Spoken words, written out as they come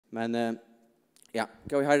Men ja,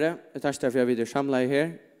 gå i Herre, jeg takker deg for at vi er samlet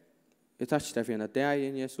her. Jeg takker deg for en av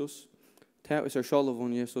deg, Jesus. Det er så sjølv,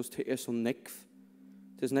 Jesus, det er så nekv.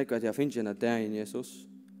 Det er så nekv at jeg finner en av deg, Jesus.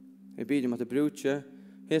 Jeg ber om at jeg bruker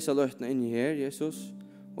hese løtene inn i her, Jesus,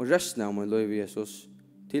 og resten av min liv, Jesus,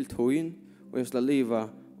 til tøyen, og jeg skal leve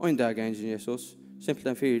en dag igjen, Jesus.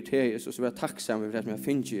 Simpelthen fyrir til Jesus, og være takksom for at jeg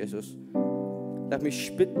finner Jesus. Lett meg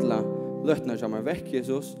spytla løtene som er vekk,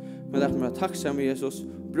 Jesus, men lett meg være takksom med Jesus,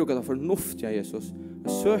 og bruke det fornuftige, Jesus.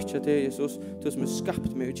 Jeg søker til Jesus, du som har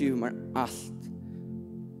skapt meg og givet meg alt.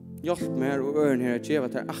 Hjelp meg og øren her, gjeva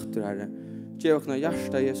til atter, Herre. Gjeva okna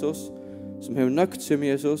hjärsta, Jesus, som har nøgt seg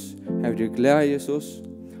med Jesus, har det glede, Jesus,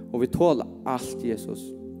 og vi tåler alt, Jesus.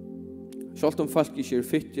 Selv om folk ikke er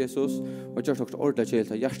fytt, Jesus, og gjør noe ordet til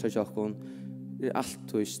til hjertet, det er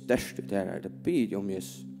alt og størst ut her, det blir om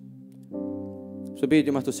Jesus. Så blir det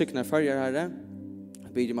om at du sikner farger, Herre.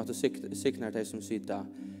 Jeg blir om at du sikner de som sitter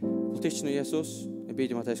politikken av Jesus. Jeg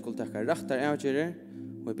blir om at de skulle takke rettere avgjører,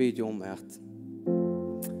 og jeg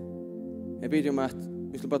blir om at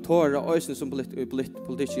vi skulle bare tåre øyne som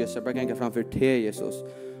politikk Jesus, bare ganger framfor til Jesus.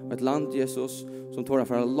 Og et land Jesus som tårer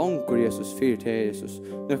for langt Jesus, fyr til Jesus.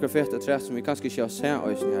 Nøkker fete trett som vi kanskje ikke har sett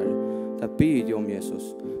øyne her. Det blir om Jesus.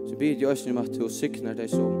 Så blir det øyne om at du sikner de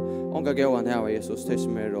som unga gåan her Jesus, de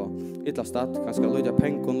som er ytla stad, kanskje løyde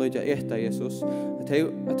penkon, løyde eta Jesus. At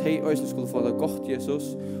de øyne skulle få det godt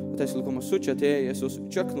Jesus, og de skulle komme suttje til Jesus,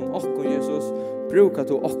 tjøk noen okkon Jesus, bruka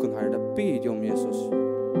til okkon her, det blir om Jesus.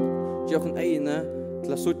 Gjør okkon egne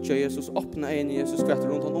til å suttje Jesus, åpne egne Jesus, kvett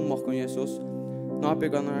rundt om okkon Jesus,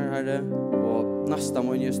 nabyggarna Herre, og nästa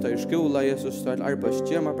mån Jesus, det er skola Jesus, det er arbeids,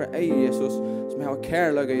 gjør meg bare ei Jesus, som har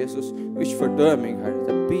kærlaga Jesus, og ikke fordøming Herre,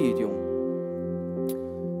 det blir om.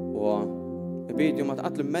 Og jeg ber om at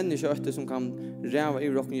alle mennesker som kan ræva i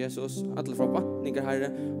rocken Jesus, alle forvantninger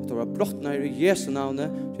Herre, at det var brottene her i Jesu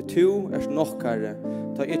navnet, til to er nok Herre.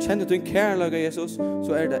 Da jeg kjenner din kærlaga Jesus,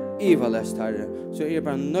 så er det ivalest Herre, så er jeg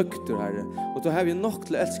bare nøgter Herre. Og da har vi nok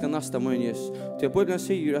til å elske neste mån Jesus. Til Bibelen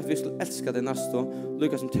sier at vi skal elske det neste,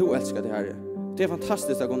 lika som to elsker det Herre. Det er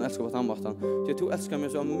fantastisk at hun elsker på tannmåten. Til to elsker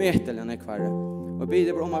meg så metelig enn jeg Herre. Og jeg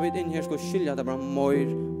ber bare om at vi inn her skal skilja det bare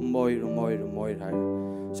mer Herre.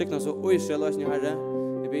 Sikna så Israel løsning Herre.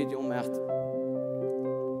 Jeg ber om at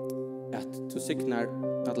du siknar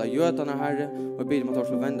alla jødarna Herre, og jeg ber om at du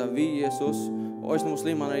skal vende vi Jesus, og øyne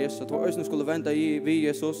muslimerna Jesus, at du øyne skulle vende vi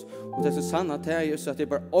Jesus, og det er så sann at det er Jesus, at det er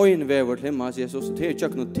bare øyne ved vårt himmels Jesus, og det er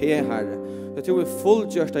ikke noe til Herre. Jeg tror vi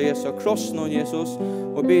fullgjørst av Jesus, kross noen Jesus,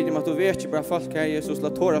 og ber om at du vet ikke bare folk her Jesus, la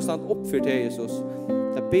tåra stand opp for til Jesus.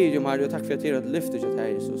 Jeg ber om Herre, og takk for at du lyfter ikke til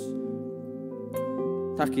Jesus.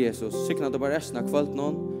 Takk Jesus, sikna du bare resten av kvalt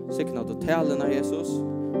noen, sikna du talene Jesus,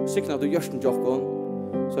 sikna du gjørsten jokkon,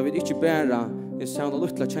 så vi ikke bare er sann og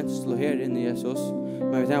luttla kjensler her inne Jesus,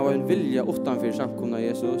 men vi har en vilja utanfor samkomna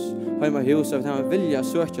Jesus, heima hus, vi har en vilja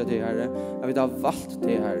søkja til Herre, at vi har valgt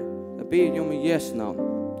til Herre. Jeg ber om i Jesu navn.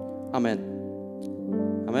 Amen.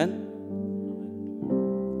 Amen.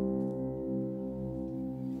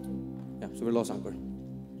 Ja, så vi låser anker.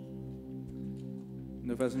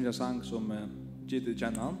 Nu får jeg en sang som Gitte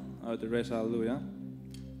kjenner, av det Reise Halleluja.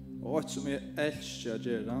 Og alt som jeg elsker å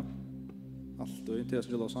gjøre, allt och inte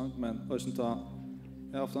så låtsang men ösn ta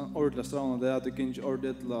jag har haft en ordentlig strand det att det kan inte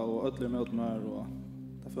ordentligt och ödle mot mig och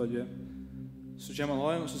det följer så kommer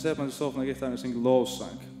man hem och så ser man så från gitarren sing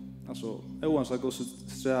låtsang alltså oavsett går så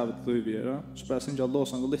strävat vi är så bara synja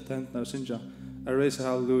låtsang och lite hänt när synja I raise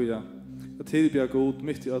hallelujah att tillbe god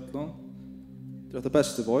mitt i ödlan det är det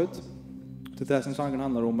bästa void det är det som sången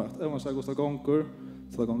handlar om att oavsett går så gånger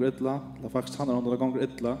så gånger illa det faktiskt handlar om det gånger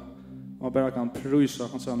illa och man bara kan prisa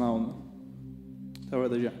hans namn. Det var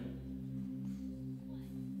det ja.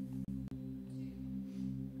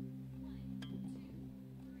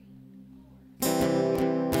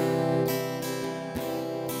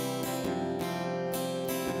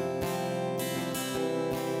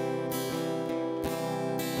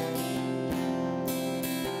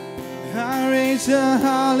 I raise a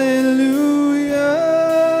hallelujah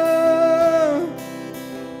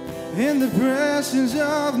in the presence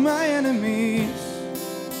of my enemies.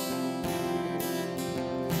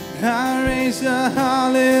 I raise a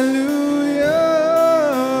hallelujah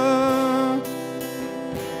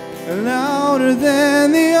louder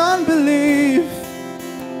than the unbelief.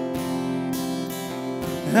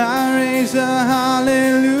 I raise a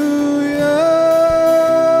hallelujah.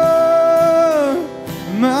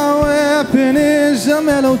 My weapon is a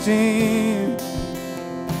melody.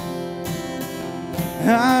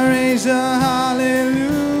 I raise a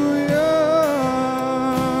hallelujah.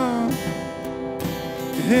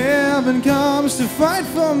 Heaven comes to fight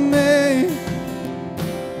for me.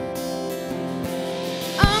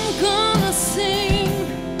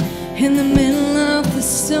 in the middle of the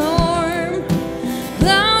storm.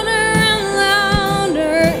 Louder and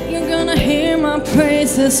louder, you're gonna hear my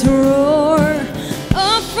praises roar.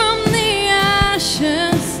 Up from the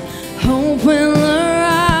ashes, hope will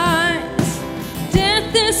arise.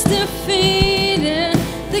 Death is defeated,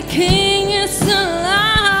 the King is alive.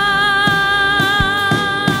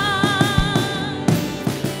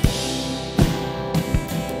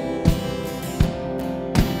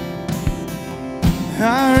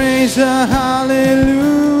 I raise a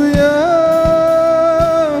hallelujah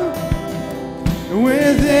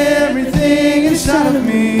with everything inside of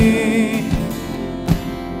me.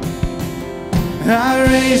 I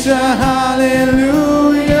raise a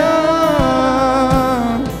hallelujah,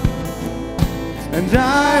 and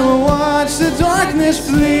I will watch the darkness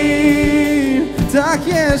flee. Tack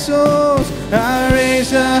Jesus, I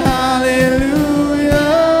raise a hallelujah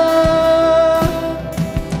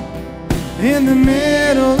in the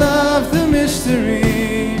middle of the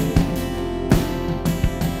mystery.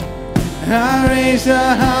 I raise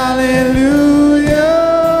a hallelujah.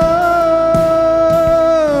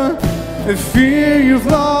 I fear you've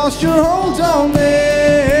lost your hold on me.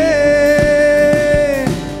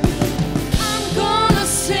 I'm gonna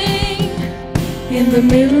sing in the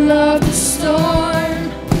middle of the storm.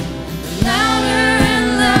 Louder and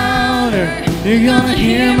louder, you're gonna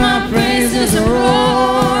hear my praises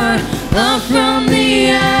roar. Up from the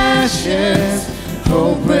ashes,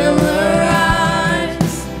 hope will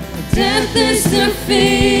arise. Death is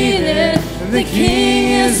defeated, the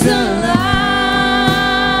King is alive.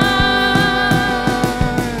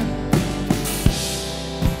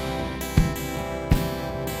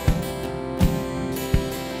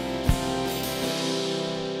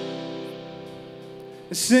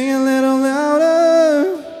 Sing a little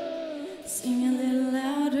louder. Sing a little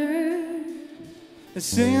louder.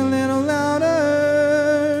 Sing a little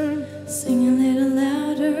louder. Sing a little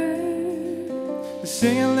louder.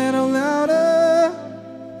 Sing a little louder.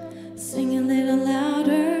 Sing a little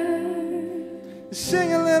louder.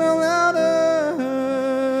 Sing a little louder.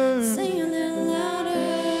 Sing a little louder.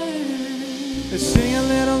 Sing a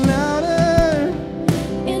little louder.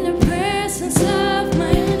 In the presence of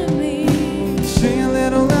my enemy. Sing a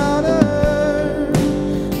little louder.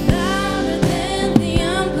 Louder than the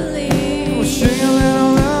unbelief. Sing a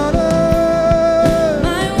little louder.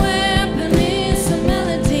 My weapon is a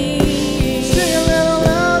melody. Sing a little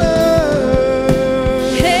louder.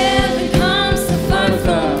 Heaven comes to fight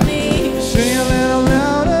for me. Sing a little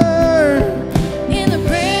louder. In the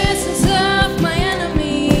presence of my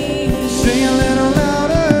enemy. Sing a little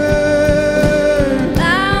louder.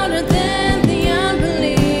 Louder than the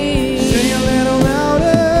unbelief. Sing a little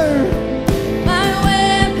louder. My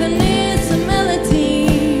weapon is a melody.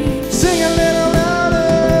 Sing a little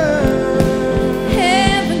louder.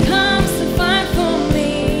 Heaven comes to fight for me.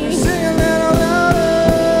 Sing a little louder.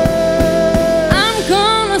 I'm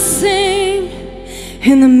gonna sing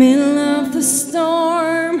in the middle of the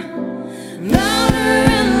storm. Louder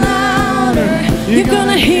and louder, you're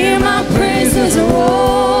gonna hear my praises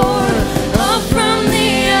roar. Up from the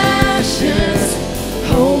ashes,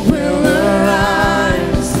 hope will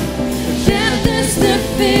arise. Death is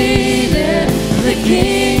defeated, the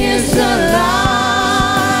King is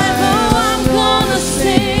alive. Oh, I'm gonna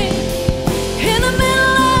sing in the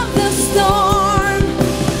middle of the storm.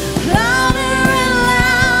 Louder and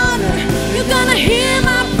louder, you're gonna hear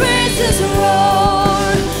my praises roar.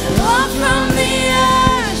 Up from the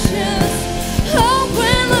ashes, hope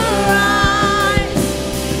will arise.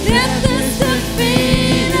 Death is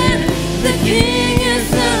defeated, the King is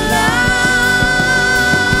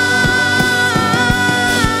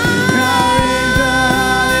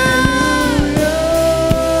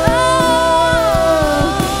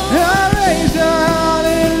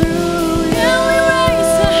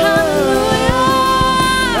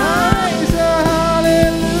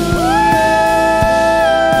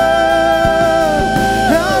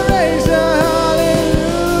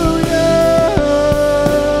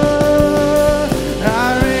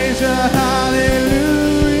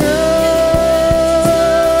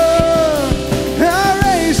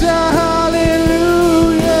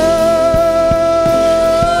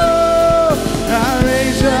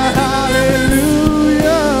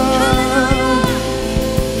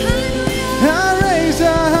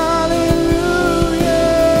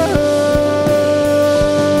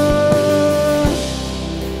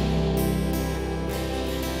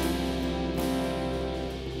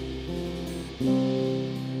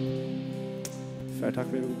Fär tack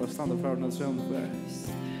för att vi bara stannar för den som för.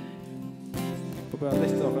 Och bara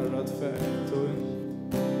lite av för att för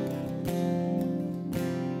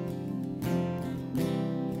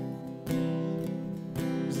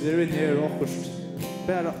vi är inne här och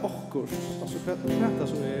bara akkurst. Alltså knäta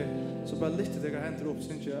så är så bara lite det händer upp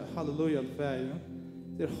sen inte halleluja på vägen.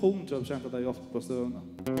 Det är 100% att det hjälper på stövna.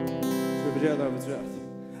 Så vi börjar där med träet.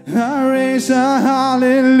 I raise a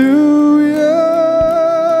hallelujah.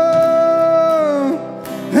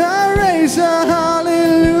 I raise a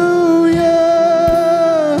hallelujah.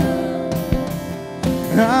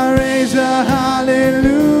 I raise a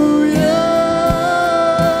hallelujah.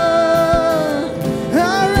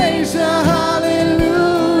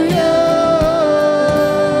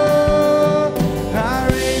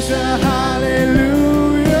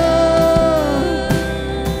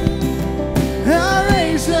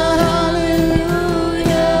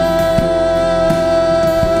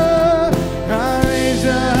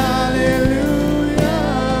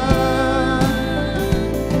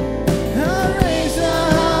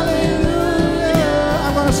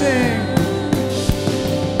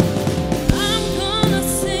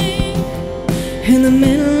 In the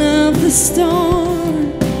middle of the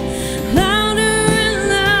storm, louder and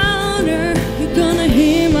louder, you're gonna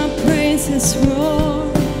hear my praises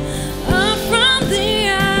roar. Up from the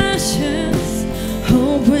ashes,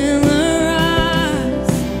 hope will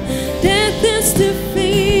arise. Death is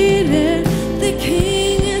defeated, the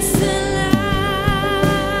King is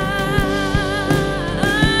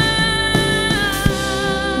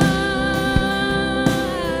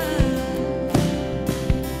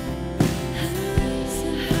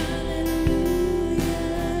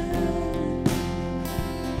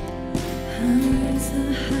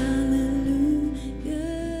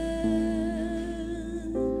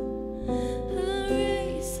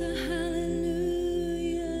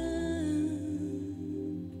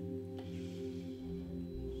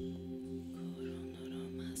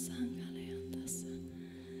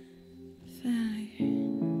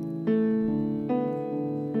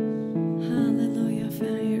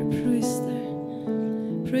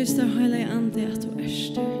Prøys der heilige ande at du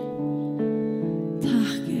erster.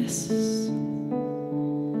 Takk, Jesus.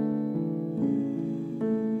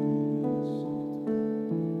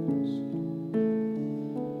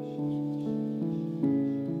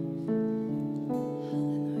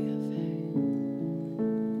 Halleluja,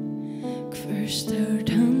 hver størt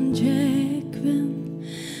han djekven,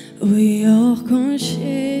 og i åkon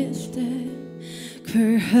skilte,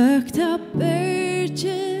 hver høgt av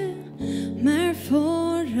berget, mer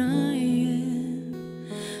foran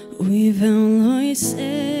vi vil og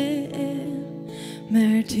se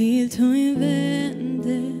mer til tog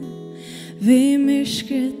vende vi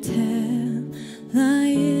myskre til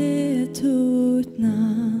leie tog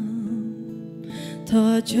navn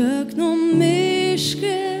ta tjøk no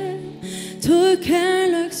myskre tog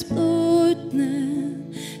kærløks blodne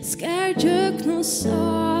skær tjøk no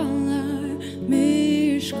salar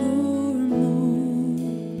myskor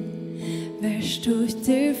Verstut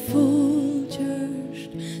er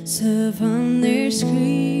fullgjørst, søvann er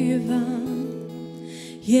skrivan.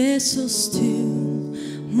 Jesus, du,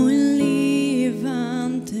 min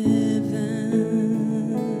livande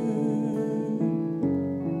venn.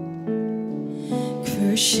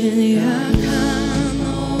 Hver kjenner jeg kan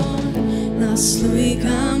ordna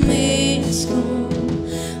sluika miskom,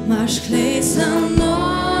 marskleisa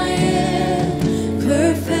nøye,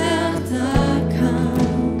 hver fæta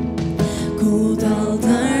God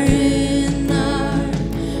aldar innar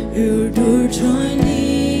ur dur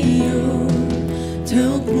trøynio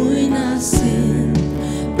tog moina sin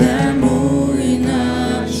bär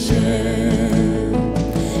moina kjell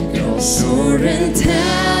Gråsåren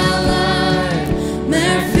talar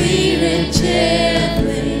mer fire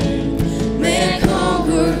kjelling med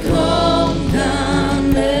kongur kongan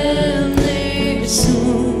nevner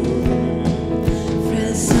son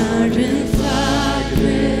Frälsaren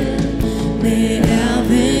med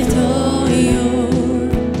evigt och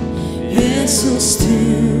jord Jesus, du,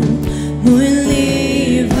 min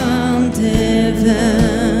livande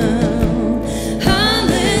vän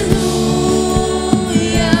Halleluja,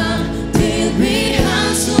 tillbe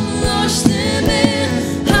han som lossne mig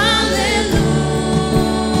Halleluja,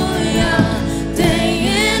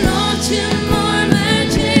 dagen och till morgon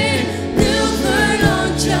ger nu för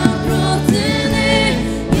långt jag bråten är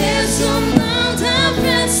Jesus namn ta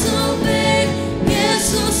press och väg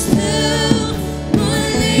Jesus, du, min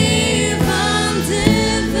livande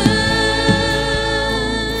vän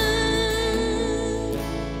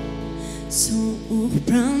Så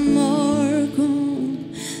uppbrann morgon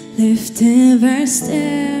lyfte var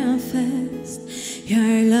stäfest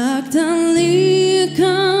Jag lagt an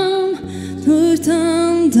likam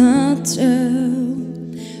utan datrö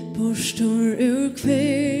Borstor ur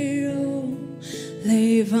kvirro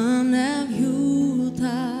Leivan av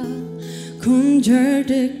juda gjør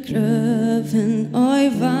det grøven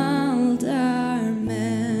og valdar menn.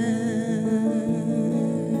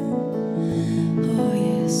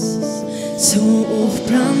 Jesus, så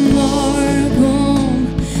opprann morgon,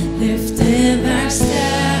 lyfte hver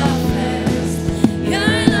stedfest,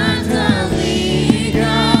 jeg lagt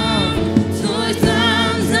alliga, tog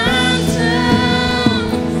tantan tøm,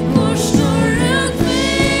 hvor store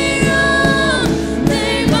kviron,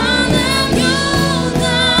 deg mannen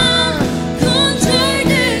gulda, kun tør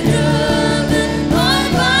det grøven og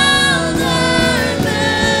valdar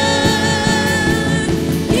menn.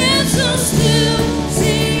 Jesus, du sier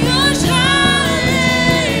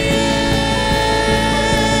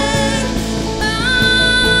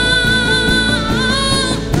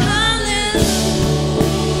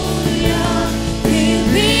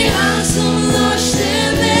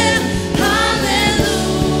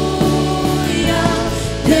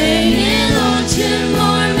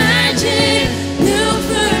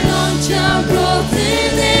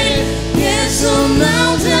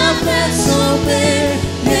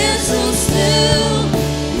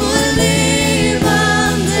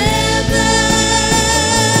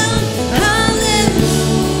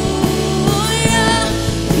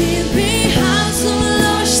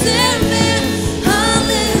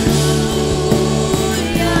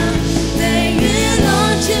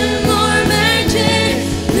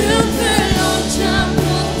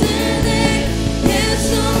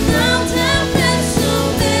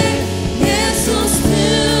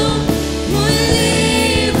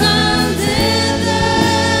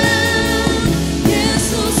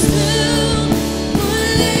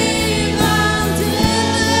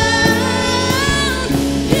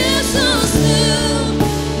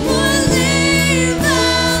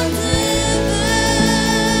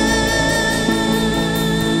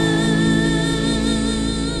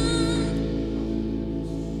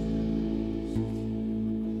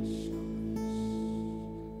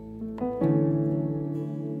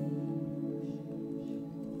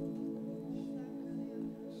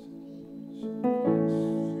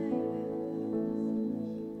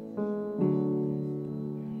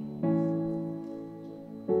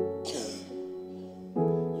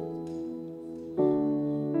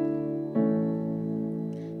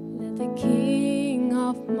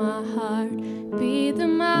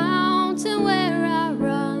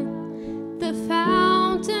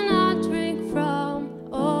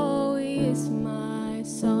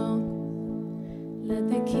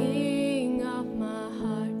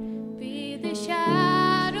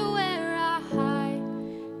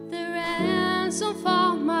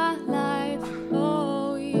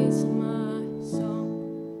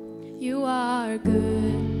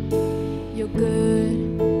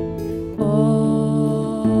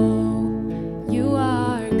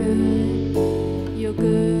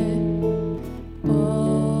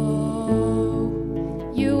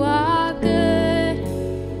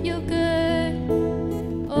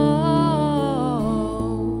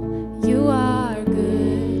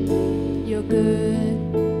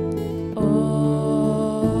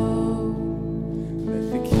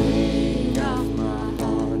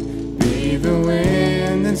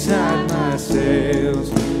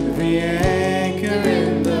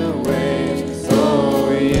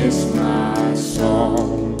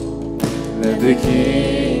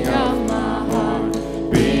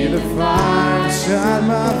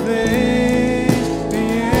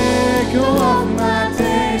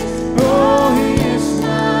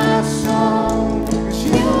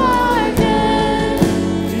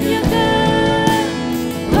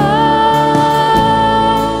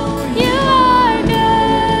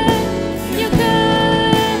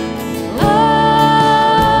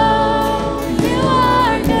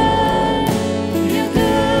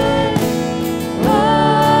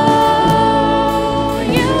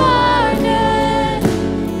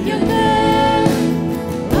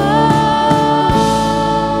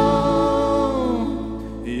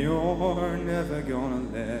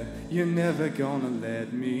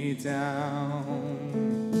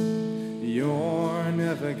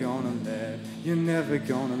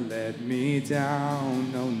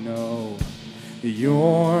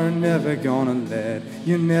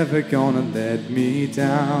You're never gonna let me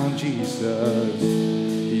down, Jesus.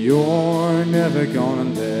 You're never gonna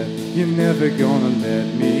let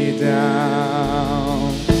me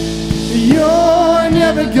down. You're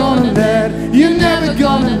never gonna let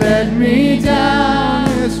me down,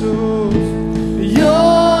 Jesus.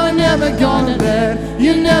 You're never gonna let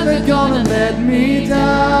me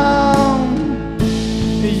down.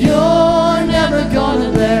 You're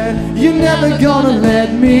never gonna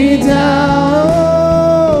let me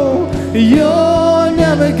down. You're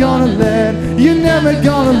never gonna let me never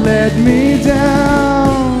gonna let me down.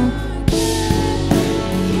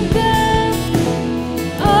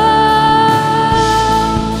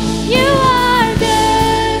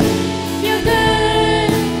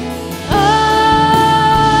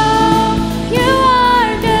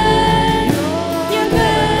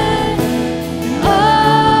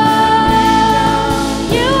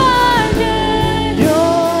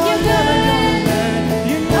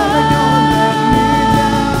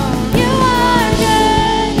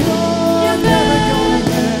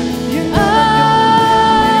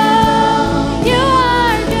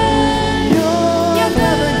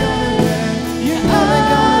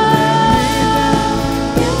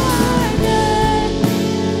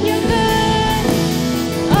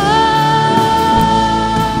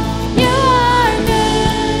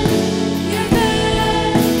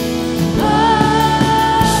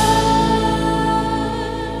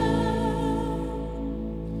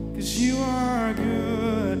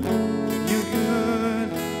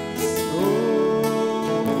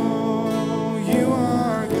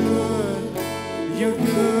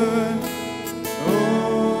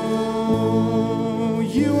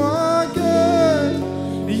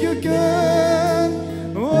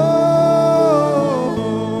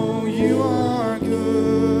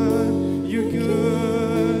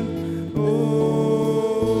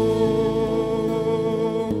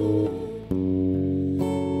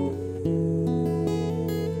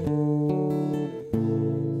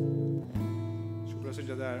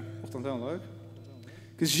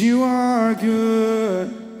 Cause you are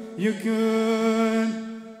good, you're good.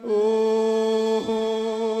 Oh,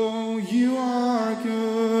 you are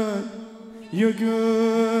good, you're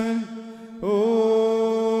good.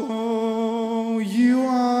 Oh, you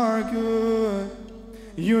are good,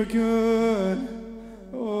 you're good.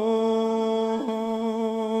 Oh,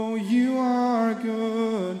 you are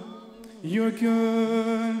good, you're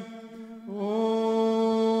good. Oh,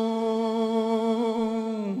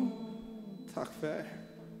 tack för.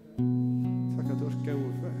 Tack att du är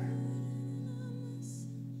god för.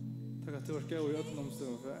 Tack att du är god i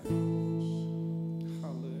öppnomstånd för.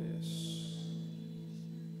 Halleluja.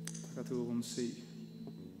 Tack att du är si.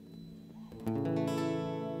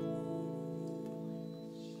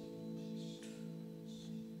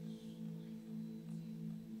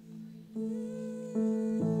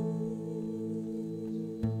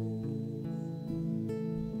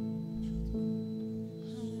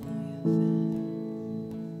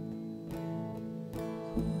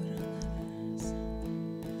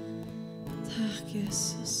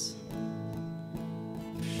 Jesus.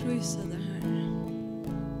 Prisa det Herre.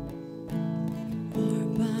 Var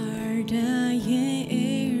barda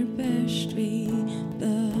jeg best vi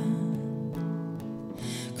bøn.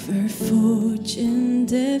 Hver fotjen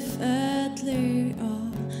det fædler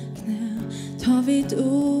av knæ. Ta vid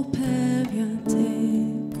opphevja det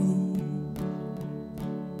gå.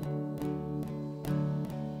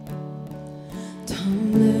 Ta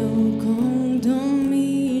med og gong dom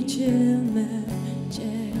i kjellmer.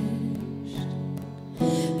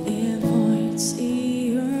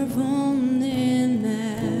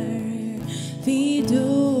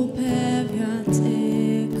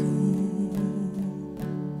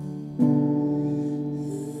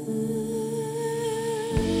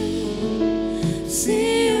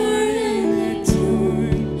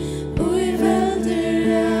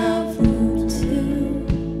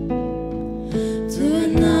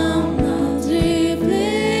 Tonight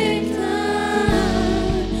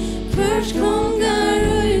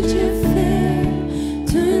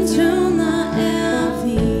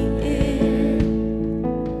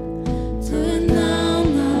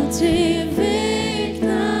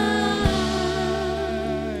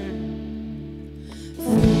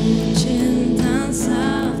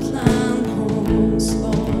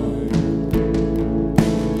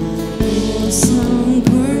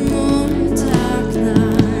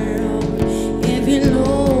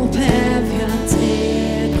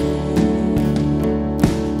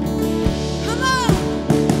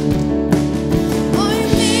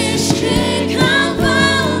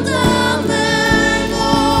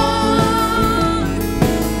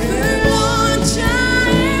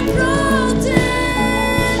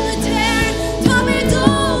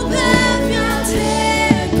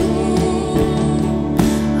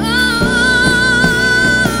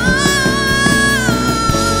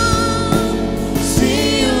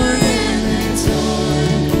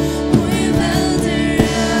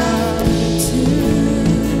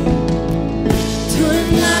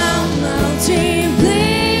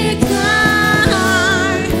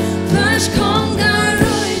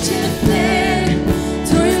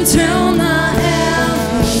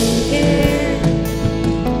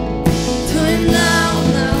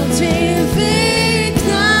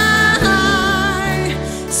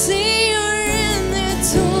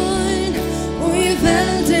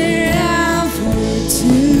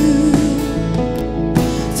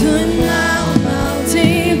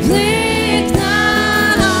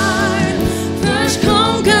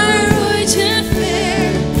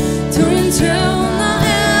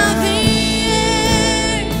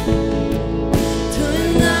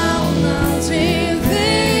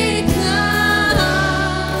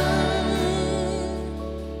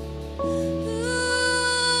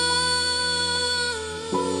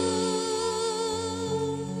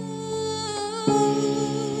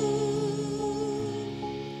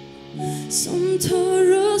som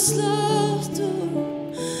tar och slåtter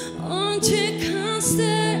och inte kan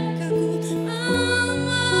stärka god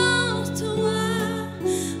amat och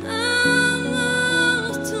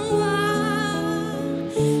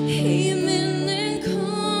himmelen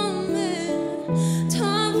kommer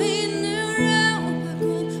ta vi nu råpa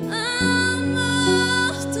god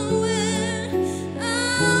amat och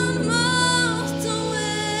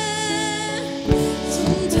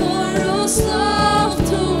som tar och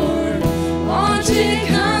slåtter och inte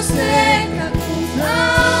kan stärka god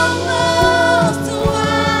amat och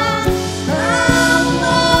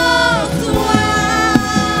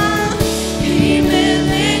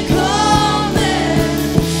himmelen kommer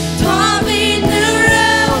ta vi nu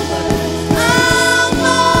råpa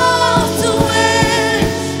amat och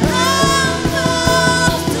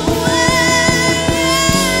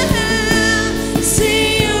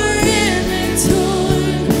ser en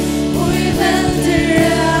torn och vi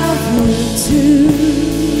välter av vår tur.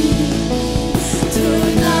 Tror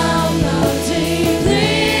namn av dig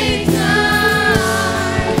liknar,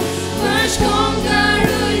 vars kongar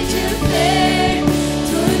och inte fler,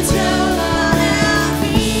 tror tråna är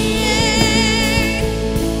vi.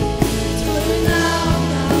 Tror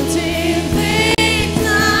namn av dig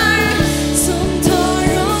liknar, som tar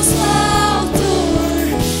och slåtter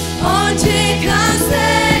och inte kan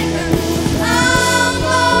stärka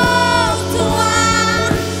amat och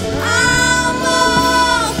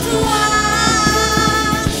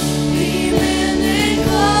himmelen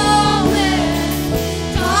kommer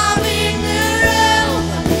ta vi nu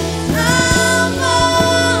råpa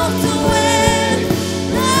amat och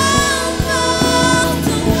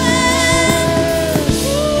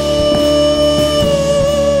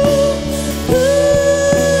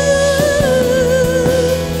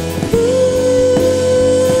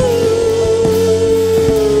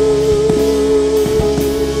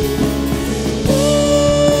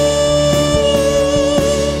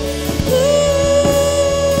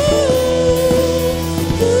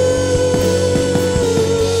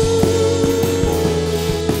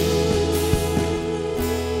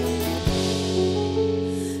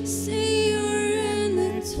ser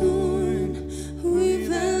en torn och vi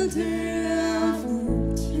välter av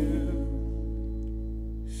vår tur.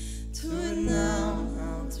 Tror namn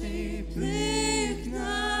aldrig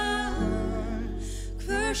bleknar,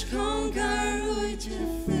 kvars kongar och inte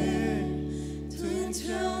fler, tror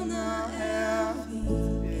tråna är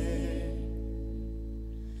vi.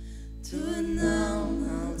 Tror namn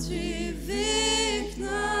aldrig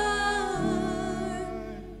veknar.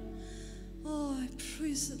 Åh, jag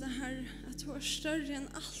prisar det här att du är större än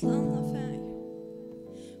allt annat färg.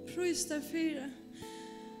 Pris därför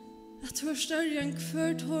att du är större än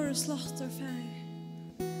kvart hår och slåtter färg.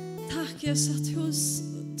 Tack Jesus att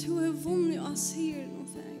du har vunnit oss här någon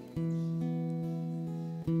färg.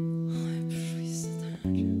 Åh, jag prisar det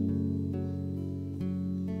här.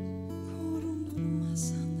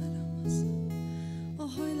 Och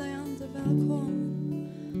höjla ande välkommen.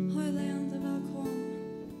 Höjla ande välkommen.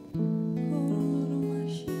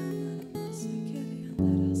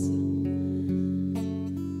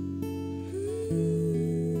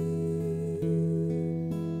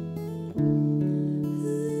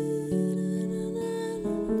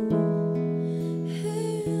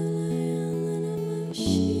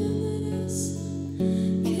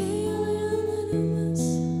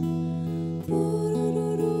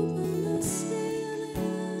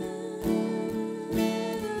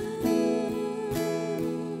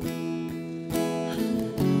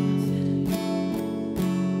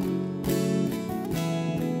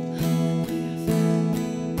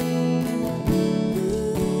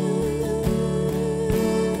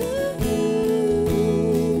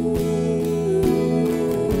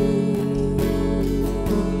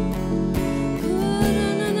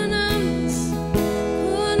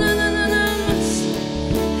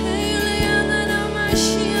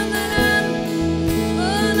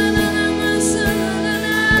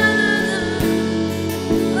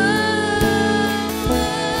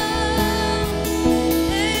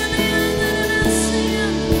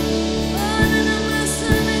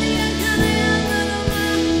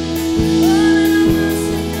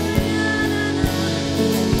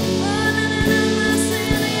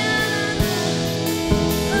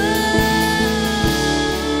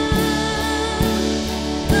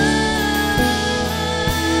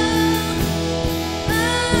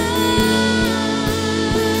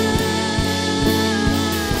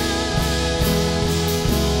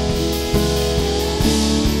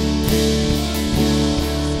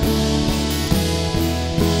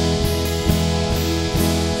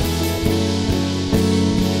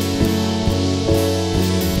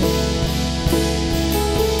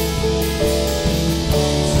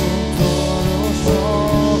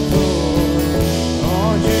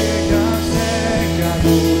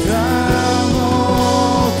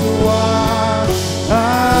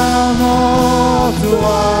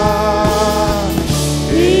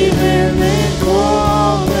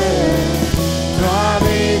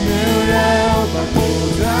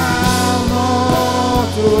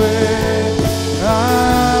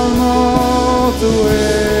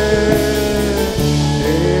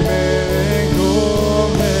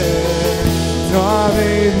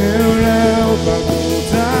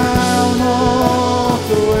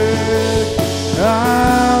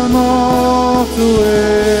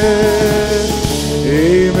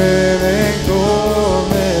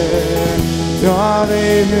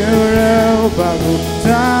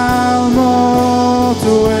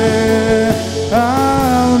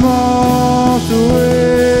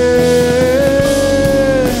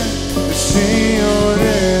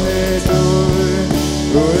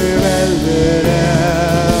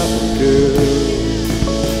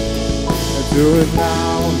 Du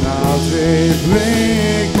navn aldrig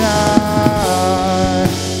bliknar,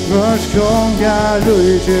 vårt kongar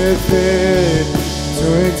rujtje fyr,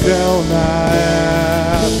 du trona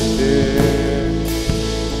efter.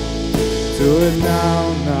 Du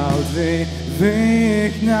navn aldrig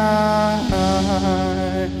bliknar,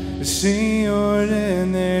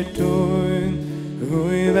 Sigurden tun,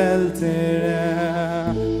 hui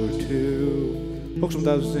velter vår tu. Och som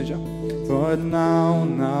det så syns jag. Vårt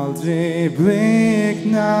navn aldrig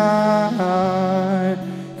bliknar,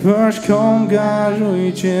 vårt kongar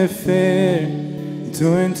rujtje fyr,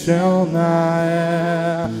 du trona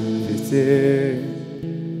efter.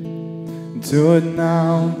 Du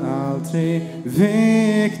navn aldrig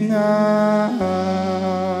viknar.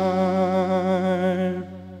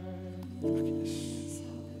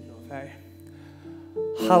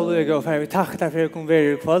 Halleluja och vi tackar dig för att kom vara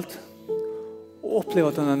i kväll och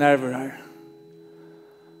uppleva dina nerver här.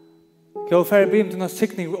 Jag får be om dina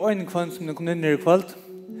siktning vid ögonkvann som du kom in i kväll.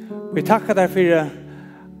 Vi tackar dig för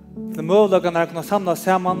den möjligheten att kunna samlas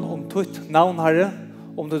samman om ditt namn, Herre,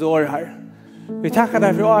 om det år här. Vi tackar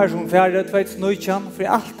dig för året som färre, 2019, för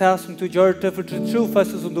allt det som du gör det, för det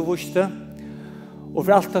trofäste som du visste, och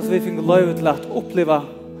för allt det som vi fick lov till att uppleva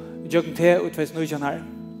i jorden till 2019 här.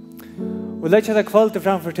 Vi lägger det kvalitet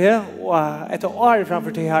framför dig och ett år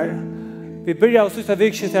framför dig här. Vi börjar oss sista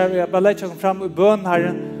vikskift här. Vi bara lägger oss fram i bön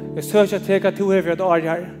här. Vi söker att teka till här för ett år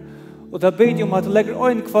här. Och då ber jag om att du lägger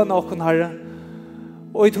ögon kvar åken här.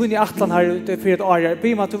 Och i tog i atlan här för ett år här.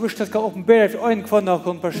 Ber om att du först ska uppenbara för ögon kvar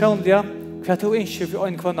åken personliga. För att du inte för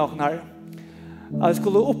ögon kvar åken här. Att vi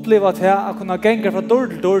skulle uppleva att kunna gänga från dörr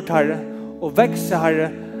till dörr här. Och växa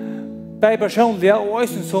här. Både personliga och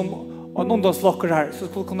ögon som och ungdomsflockar här, så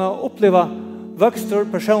skulle kunna uppleva växter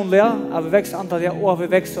personliga, att vi växer antalliga och att vi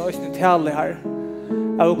växer oss i talet här.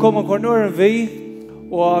 Att vi kommer kvar ören vi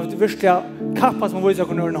och att vi virkliga kappar som vi visar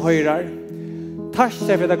ören höjre här. Tack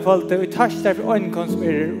dig för det kvalitet och tack dig för ögonkon som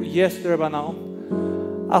och Jesu röba namn.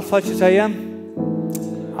 Allt för att säga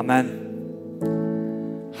Amen.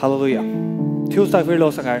 Halleluja. Tusen tack för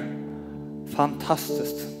låsning här.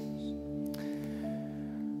 Fantastiskt.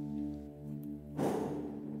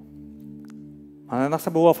 Man är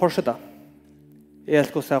nästan behov av att fortsätta. Jag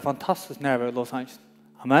älskar att säga fantastiskt närvaro i Los Angeles.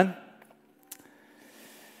 Amen.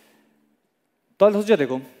 Dåligt så gör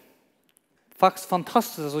det. Faktiskt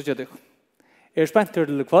fantastiskt så gör det. Är spänt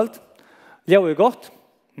till det kvällt. Lever är gott.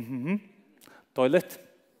 Dåligt.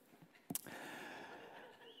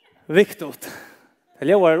 Viktigt. Jag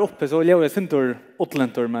lever uppe så lever jag syntor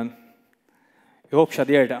åtlentor, men jag hoppas att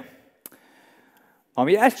det är det. Men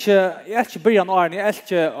jag älskar början av åren. Jag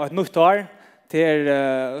älskar ett nytt år.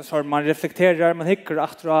 Så man reflekterar, man hickar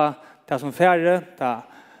efter det som färre,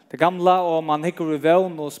 det gamla, och man hickar i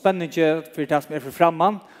vän och spänning för det som för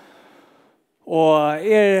framman. Och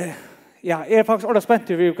är faktiskt ordentligt spänt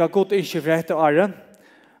till vilka god inköp för detta åren.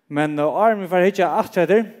 Men åren får hitta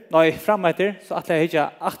attreder, nej framåter, så att jag hitta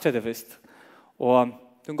attreder först. Och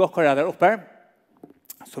de går kvar där uppe.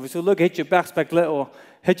 Så hvis vi lukker hitta backspeklet och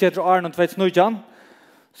hitta etter åren 2019,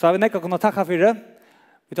 så har vi nekka kunna tacka för det.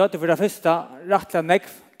 Vi tar det för det första rattla nekv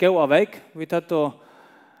gåa väg. Vi tar det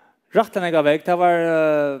rattla nekva väg. Det var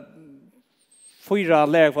 4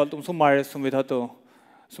 lärkvalt om sommar som vi tar det.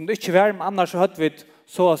 Som det inte var, men annars så hade vi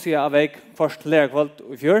så att säga av väg först lärkvalt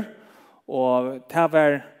i fjör. Och det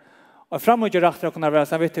var framåt rattla kunna vara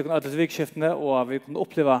så vitt kunna ödles vikskiftene och vi kunde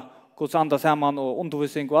uppleva Guds anda samman och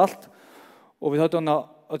undervisning och allt. Och vi tar det en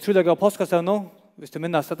otroliga påskastön nu. Hvis du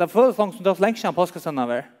minnes att det var långt som det var länge sedan påskastön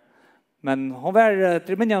var. Men hon var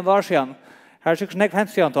till minne var sedan. Här tycker jag hänt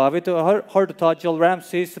sedan då. Vi hörde ta Joel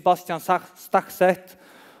Ramsey, Sebastian Staxet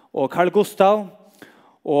och Carl Gustav.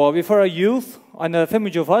 Och vi får youth, en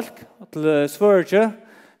 25 folk till Sverige.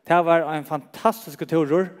 Det var en fantastisk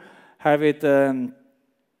tur. Här vi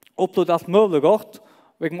upplevde allt möjligt gott.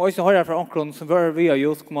 Vi kommer också höra från onkron som var via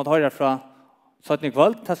youth. Kommer att höra från 17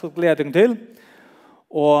 kväll. Det ska glädja till.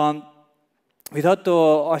 Och vi tar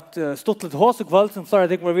då ett stort litet håsekväll som Flora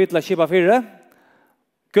Dick var vid till att kipa 4.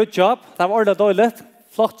 Good job. Det var ordentligt dåligt.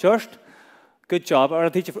 Flott körst. Good job. Och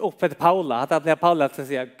jag tycker upp till Paula. Att det är Paula att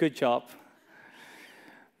säga good job.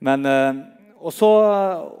 Men, och så,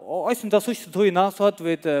 och som det sista togna så hade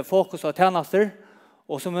vi ett fokus av tjänster.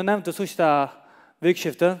 Och som vi nämnde sista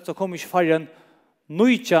vikskiftet så kom inte färgen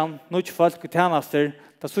nytt folk i tjänster.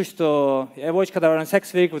 Det sista, jag vet inte vad det var en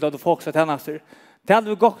 6 veckor vi hade fokus av tjänster. Det hade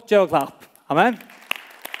vi gått och klapp. Amen.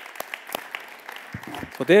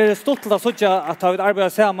 Och det är stort att sådja att ha ett arbete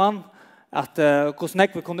samman att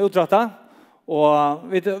hur vi kunde uträtta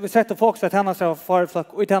och vi sätter folk att tjäna sig för folk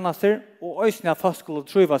i tjänster och ösna folk skulle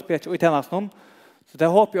trivas bättre i tjänsten Så det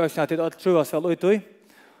håper jag att det tror jag väl ut i.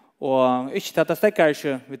 Och inte att det stäcker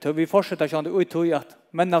inte. Vi fortsätter sånt ut i att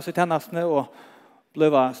männa oss i tennastne och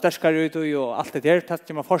bliva starkare ut i och allt det där.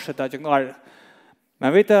 Det man fortsätta att göra.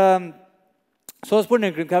 Men vet så är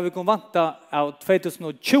spurningen kan vi kan vänta av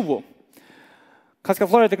 2020. Kanske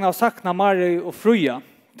flera tycker har sakna Mari och Fruja.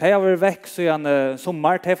 De har varit väck sedan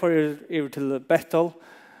sommar. De får över till Bethel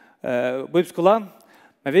bibelskolan.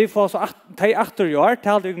 Men vi får så de 8 år. Det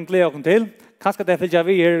har aldrig glädje oss till. Kanske det fylja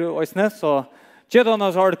vi och isne. Så ge dem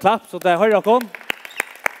oss har det klapp. Så det höjer jag kom.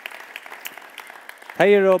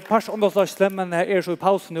 Det är pars underslösle. Men det är så i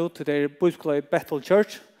pausen nu till det bibelskolan i Bethel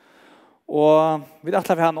Church. Och vi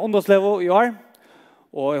atlar vi har en underslevo i år.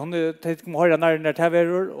 Och hon kommer höra när det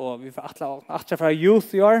här och vi får atla fra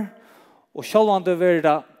youth i år. Och självande vill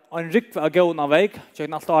det en riktig av gående väg.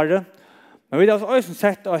 Tjäken allt året. Men vi har också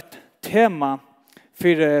sett ett tema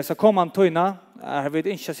för så kommande tøyna. Här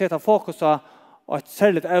vi inte sätta fokus på ett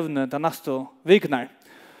särskilt ämne den nästa veckan.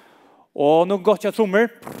 Och nu gott jag trummor.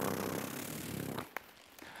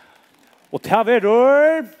 Och det här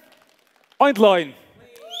är Eintlein.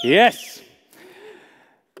 Yes.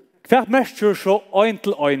 Kvart mestur så ein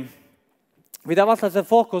til ein. Vi har valgt at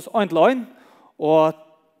fokus ein til ein, og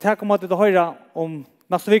det kommer til å høre om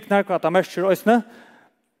neste vik når det er mestur øsne,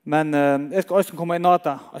 men jeg skal også komme inn av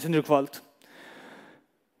det, altså under kvalt.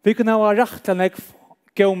 Vi kan ha rett til nek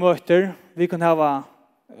gåmøter, vi kan ha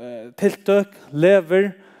tiltøk,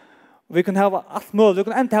 lever, vi kan ha alt mulig, vi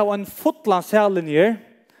kan enda ha en fotlandsærlinjer,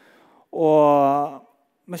 og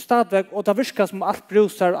med stadvek, og det virker som alt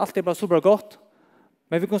brusar, alt er bare super godt.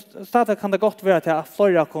 Men vi kan kan det godt være til at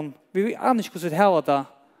flere kan, vi aner ikke hvordan det har det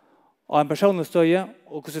av en personlig støye,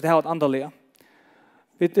 og hvordan det har det andrelige.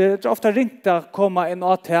 Vi er ofte ringt å komme inn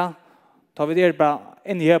og til, da vi er bare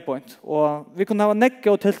inn i herpoint. Og vi kan ha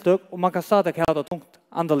nekke og tiltøk, og man kan stadig ha det tungt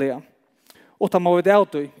andrelige. Og da må vi det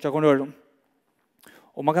ut i, så kan røre.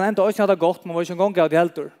 Og man kan enda også ha det godt, man må ikke engang ha det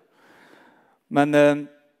helt. Men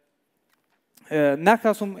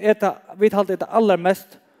nekka som vi har det aller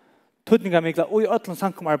mest tøtningamikla og i øtlen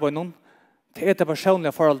sankomarbeidnum til det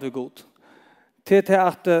personlige forhold vi god. Til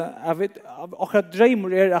at akkurat dreimer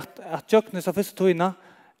er at jøknes av første tøyna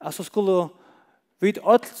så skulle vi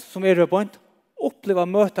øtl som er point oppleva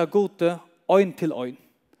møta gode øyn til øyn.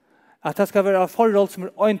 At det skal være forhold som er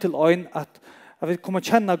øyn til øyn at vi kommer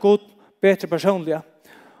kjenne god bedre personlige.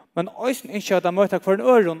 Men øysen ikke at møta for en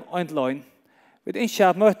øron øyn til øyn. Vi ikke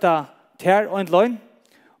at møta ter øyn til øyn.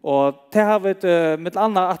 Og det har vi med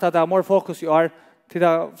annet at det er mer fokus i år til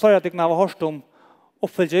det flere av dere har hørt om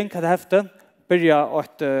oppfølging, hva det hefte, begynner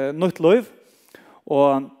et nytt liv.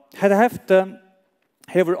 Og dette hefte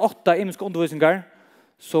har 8 imenske undervisninger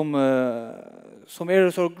som er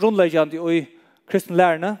så grunnleggende i kristne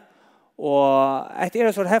lærerne. Og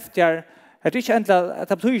et så heftigere, det ikke endelig,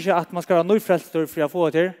 det betyr ikke at man skal være nøyfrelster for å få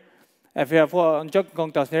det til, for å få en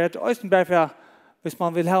jøkkengang til oss. Det er også bare for hvis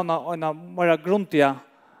man vil ha en mer grundig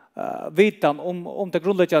vitan om det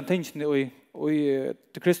grundläggande tingene i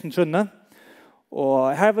det kristne trunnet.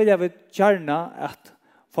 Og her vil jeg gjerne at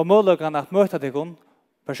få muligheten at møte deg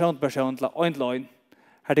person til person til øyn til øyn.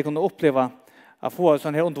 Her de kunne oppleve å få en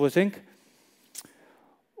sånn her undervisning.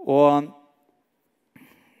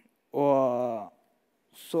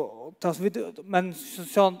 Men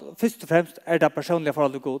først og fremst er det personlige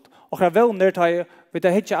forholdet god. Og her vågner tar vi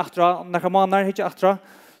det ikke atra, når man er ikke atra,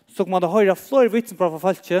 så kan man høre flere vitsen på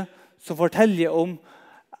folk som forteller om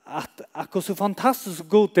at det så fantastisk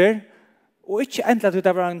god det og ikke endelig at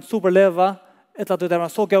det var en superleva, eller at det var en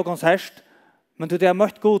så god konsert, men at det har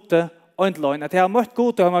møtt gode øyn til øyn. At det har møtt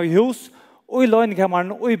gode hjemme i hus, og i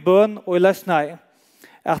løgnekammeren, og i bøn, og i løsnei.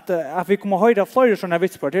 At vi kommer høre flere sånne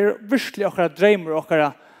vitser på. Det er virkelig akkurat drømmer,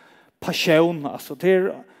 akkurat passion. Altså, det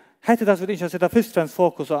er helt det som vi ikke har sett først og fremst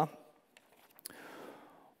fokus på.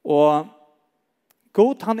 Og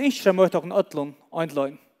God, han ikke møter noen ødlån og en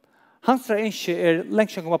løgn. Hans ikke er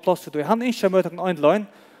lengst å komme plass til. Han ikke møter noen en løgn.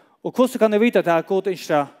 Og hvordan kan jeg vite at God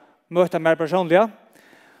ikke møter mer personlige?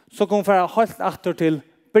 Så kommer vi helt etter til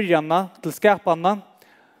begynnerne, til skapene.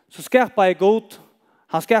 Så skaper jeg God.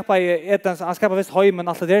 Han skaper visst høymen,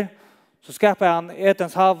 alt det der. Så skaper han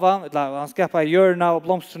etens hava, eller han skaper hjørne og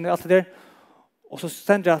blomstrene, alt det der. Og så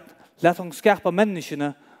stender jeg at let han skape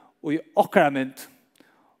menneskene og i akkurat mynd.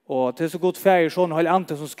 Og det er så godt ferie sånn og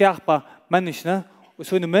andre som skaper menneskene og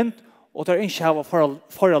sånne mynd, og det er ikke hava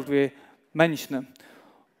forhold ved menneskene.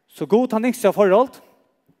 Så god han ikke har forhold,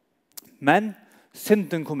 men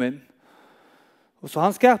synden kom inn. Og så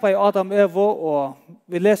han skaper i Adam og Evo, og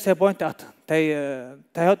vi leser på en at de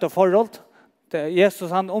hadde forhold.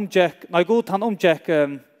 Jesus han omgikk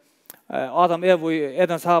Adam og Evo i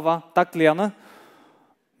Edens hava dagligene,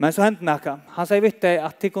 Men så hände näka. Han säger vitt dig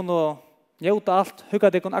att de kunde njuta allt, hugga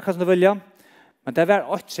de kunde akkurat som de vilja. Men det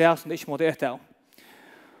var 8 träd som de inte måtte äta av.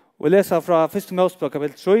 Och vi läser från 1 Mosebok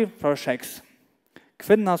kapitel 3, från 6.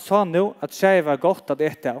 Kvinnan sa nu att träd var gott att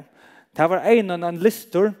äta av. Det var en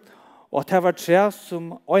listor, och det var träd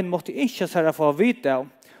som en måtte inte säga för att vita av.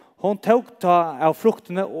 Hon tog ta av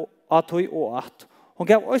fruktene och att och att. Hon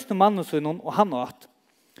gav östen mannen sin och han åt.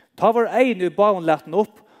 Ta var en i bagen lätten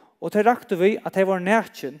upp, och det rakte vi att det var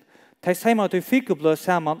närtjen. Det säger man att vi fick blöd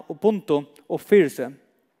samman och bunto och fyrse.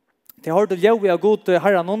 Det hörde ljöv av god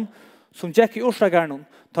herran som gick i orsagaren,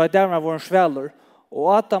 ta i därmed var en svälor.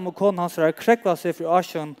 Och Adam och kon hans var kräkva sig för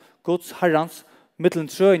asjon Guds herrans mittlen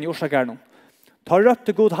tröjen i orsagaren. Ta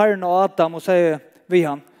röpte god herren och Adam och säger vi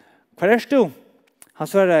han, "Var är du?" Han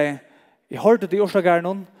svarade, "Jag hörde det i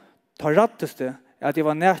orsagaren, ta rattes det att jag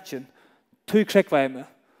var närtjen, tog kräkva jag med."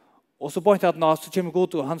 Och så bort att nå, så kommer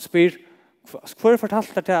god och han spyr, "Hvor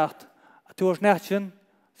fortalte det at du var närtjen,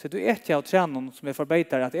 så du äter av tränen som är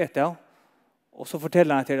förbätare att äta av." Och så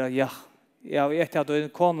fortäller han till det, ja, jag äter av den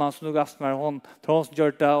konan som nu gast med hon som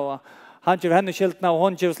gör det, och han ger henne skiltna och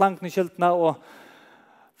hon ger slanken skiltna. Och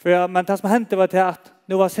men det som hände var till att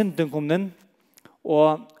nu var synden kommet in,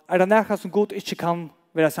 och är det näka som god inte kan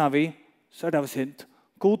være sammen vi, så er det synd.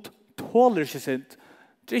 God tåler ikke synd.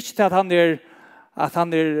 Det er ikke til at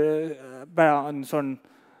han er bare en sånn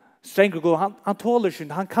streng og god. Han tåler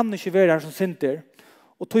synd. Han kan ikke være her som synder.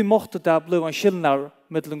 Og tog måtte det bli en skillnad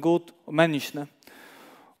mellom god og menneskene.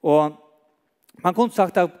 Og man kunne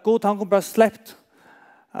sagt at god, han kunne bare släppt.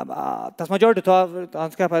 Det som han gjør det,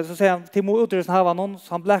 han skapade, så säger han, "Til må ut i den hava noen", så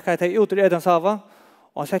han blekker til ut i Edens hava,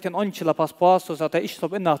 og han setter en åndkjela pass på oss, så at det ikke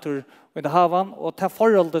slapp innatur i det havan, og det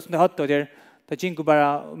forholdet som de hadde der, det gikk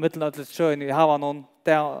bare middelnødelig trøyen i hava noen,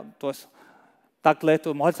 det var dagligt,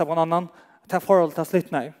 og må holde seg på en annan, det forholdet er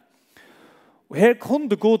slitt nei. Og her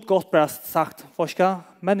kunne god godt bare sagt, "Forska,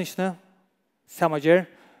 menneskene, samme gjør,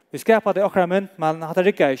 vi skapade det akkurat mynt, men hadde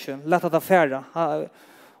rikket ikke, lett at det færre."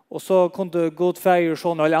 Og så kunne god feir og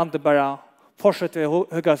sånne eller andre bare fortsette å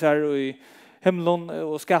hugga seg i himmelen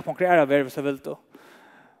og skapa noen ære ved hvis jeg vil.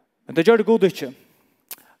 Men det gjør det god ikke.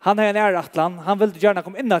 Han har en æreatlan. Han ville gjerne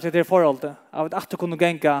komme inn til det forholdet av at det kunne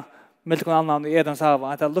genga med noen annan i Edens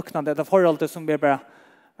hava. Det er lukkende, det er forholdet som blir bare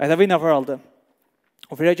et vinnerforholdet.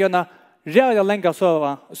 Og for jeg gjerne reale lenge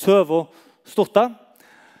søv og stotta,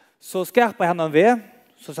 så skapade han en ved,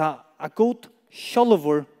 så sa at god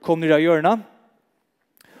sjølvor kom ned av hjørnet.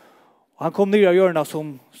 Han kom ned av hjørnet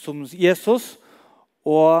som Jesus,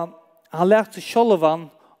 og han lærte seg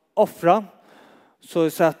sjølvan offra, så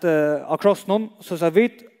satt av krossen, så sa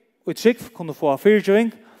vi og trygg kunne få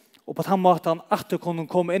fyrtjøring, og på den måten at det kunne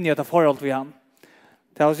komme inn i et forhold til han.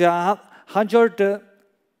 Det vil si, han gjør det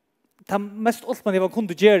mest ultimate han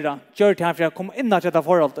kunne gjøre til han for å komme inn i et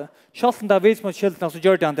forhold. Selv om det er vi som har skiltene, så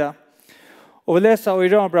gjør det han det. Og vi leser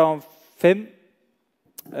i Romerbrevet 5,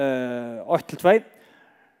 8-2,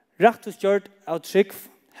 "Rættus gjørt av trygg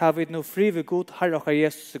har vi nå fri ved god Herre og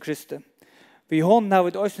Jesus Kristi. Vi hånden har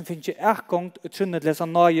vi også finnet ekkong og trunnet lesa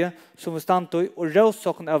nøye som vi stand i og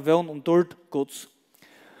råsokken av vøn om dård gods."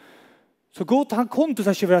 Så god, han kunne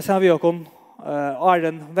ikke være sammen med oss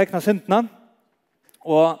åren vekna syndene.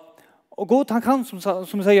 Og god, han kan,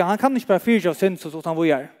 som vi sier, han kan ikke bare fyrtje av synd som han vil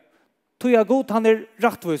gjøre. Tog jeg god, han er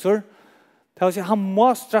rettviser. Det vil si, han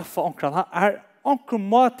må straffe onkran. Onkran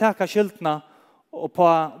må teka skiltene og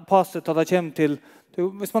på seg til det kommer til.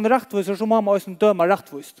 Hvis man er rettviser, så må man også døme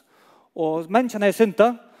rettvist. Og menneskene er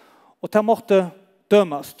synda, og det måtte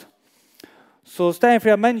dømast. Så stedet for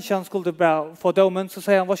at menneskene skulle bare få dømen, så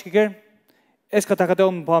sier han, "Varskikker, jeg skal takke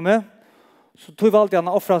dømen på meg." Så tog valgte han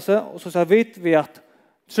å offre seg, og så sa vi at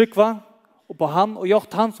trykva, og på han, og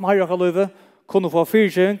gjort han som har gjort livet, kunne få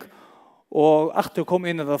fyrtjøring, og at det kom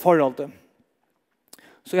inn i det forholdet.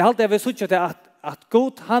 Så jeg halte jeg vil sitte til at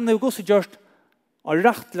god, han er jo god som gjort, og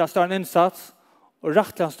rett til å større en innsats, og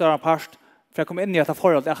rett til å større en part, for å komme inn i dette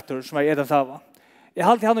forholdet etter som er Edens hava. Jeg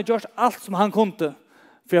halte han har gjort alt som han kunne,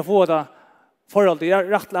 for å få det forholdet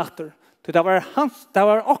rett til etter. Det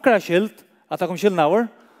var akkurat skilt, at det kom skilden av vår,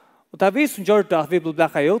 og det er vi som gjør det at vi ble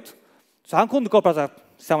blekket ut, så han kunne gå på seg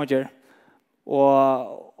samme gjør.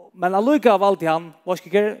 Men allikevel valgte han,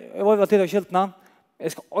 "Varskikker, jeg var til å skiltene,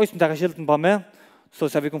 jeg skal også ta skilten på meg,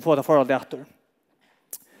 så vi kan få det forholdet etter."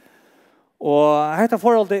 Og dette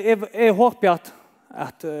forholdet, jeg håper at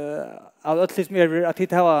av øtlig som at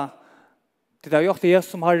det har gjort det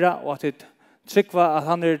Jesus som herre, og at det trykker at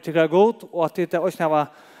han er tykker god, og at det også har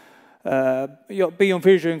be om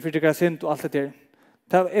fyrtjøring for tykker sint og alt det der.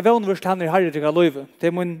 Det er vannvurst han er herre tykker løyve. Det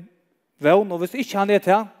er min vann, og hvis ikke han er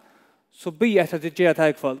til, så be etter at det gjør det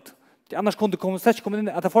her kveld. Annars kunde komma slett komma in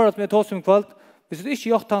att det förut med tos om kvalt. Hvis det inte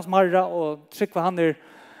gjort hans marra och tryck vad han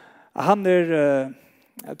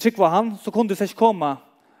tryck vad han så kunde slett komma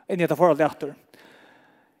in i det förut efter.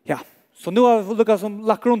 Ja, så nu har vi lyckats som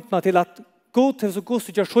lagt grunderna till att god till så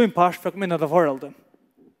god gör så en pars för att komma in i det förut.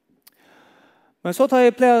 Men så tar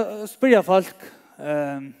jag spyrja folk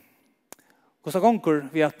hur gånger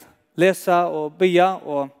vi att läsa och bya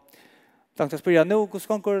och tänkte spyrja nu hur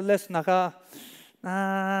gånger läsa några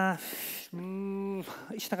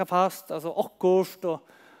inte några fast alltså akkurst och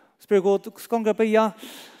spyrja god hur gånger bya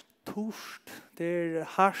torst det är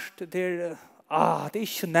harst det är det är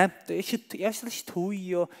inte nämnt det är inte jag är inte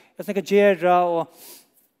toj och jag tänker gera och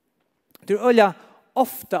det är öliga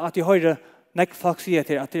ofta att jag hör när folk säger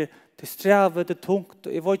till att det är strävet, det är tungt,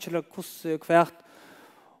 och jag vet inte hur kvärt.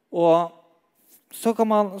 Och så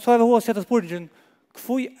har vi hållit sätta spåren,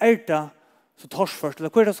 vad är det så torsförst, eller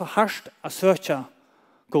vad är det så harst att söka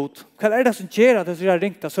god? Vad är det som gör att det är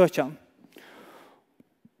ringt att söka?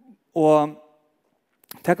 Och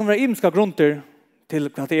det kan vara imska grunder till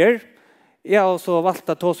vad det är. Jag har också valt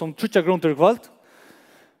att ta som trutja grunder kvalt.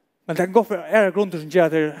 Men det kan gå för grunder som gör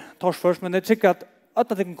att det är torsförst, men jag tycker att att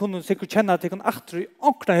de kunde säkert känna att de kan akter i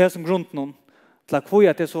ankna här som grunden till att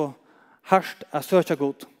kvöja att det är så harst att söka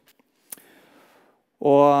god.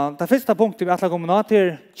 Och det första punkten vi alla kommer att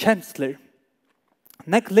är känslor.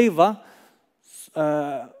 När leva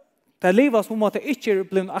det leva som att det inte är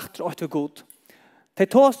blivit akter och god. Det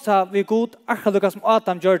tåsa vi god akkurat som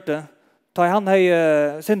Adam gjorde det. Da han hei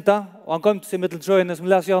synda, og han kom til seg middeltrøyene som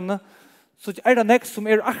leser Janne, så er det nek som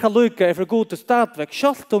er akkurat lykke for god til stadvek.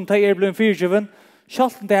 Selv om de er blevet fyrtjøven,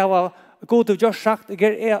 selv om de har god til gjør sagt,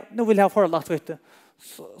 nå vil jeg ha forlatt, vet du.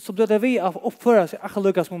 Så blir det vi å oppføre seg akkurat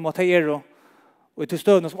lykke som om at de er og til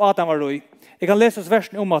støvende som Adam var i. Jeg kan lese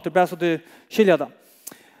versen om at det bare så du skiljer det.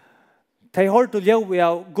 De har til ljøy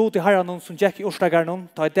av god til herren som gikk i Orsdageren,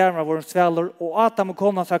 da er dermed våre svelder, og Adam og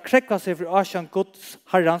kona sa krekka seg for Asjan Guds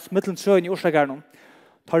herrens middeltrøyen i Orsdageren.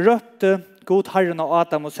 Ta røtte god herren av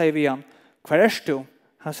Adam og sier vi han, hva er du?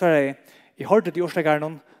 Han svarer, jeg hørte til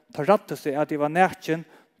Orsdageren, ta rette seg at jeg var nærkjen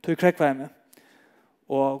til krekva med.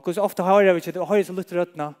 Og hvordan ofte har jeg ikke, og har jeg så lytte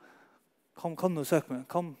røttene, kom og søk meg,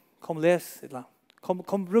 kom les,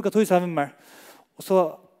 kom bruka tog seg med meg. Og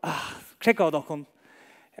så krekka av dere,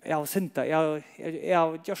 jag var synta, jag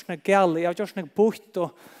gjort något gäll, jag gjort något bort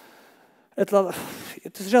och det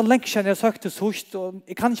är så länge sedan jag sökte sust och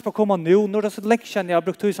jag kan inte bara komma nu när det är så länge sedan jag har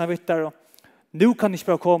brukt tusen vittar och nu kan jag inte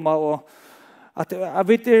bara komma och att jag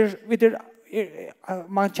vet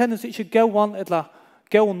man känner sig inte gåan eller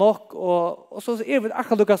gå nog och så är det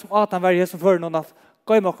akkurat lika som att han var som för någon att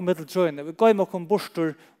gå i bakom middeltröjne, vi går i bakom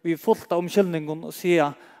borstor, vi fullt av omkyllningen och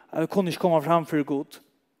säga att vi kunde inte komma fram för god.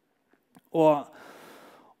 Och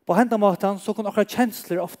på hända maten så kan akkurat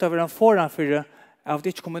känslor ofta vara en foranfyrir av att det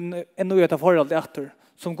inte kommer ännu i ett förhållande efter.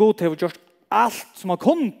 Som god har gjort allt som han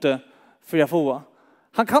kunde för att få.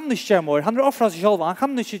 Han kan inte göra mer. Han har offrat sig själv. Han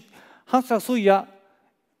kan inte, han ska säga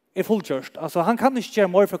är fullgjort. Alltså han kan inte göra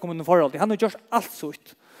mer för att komma in i förhållande. Han har gjort allt så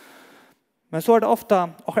ut. Men så är det ofta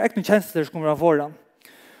akkurat egna känslor som kommer vara foran.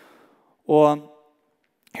 Och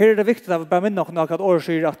här är det viktigt att vi bara minna något att året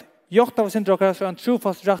säger att gjort av syndrakare så är en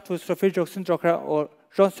trofast rättvis från fyrtjök syndrakare och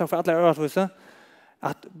rönstak för alla öratvisa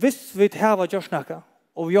att hvis vi har gjort snacka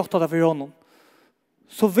och vi gjort det för honom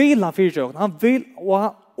så vill han fyrtjök. Han vill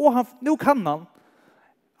och han nu kan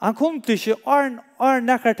han kunde inte Arn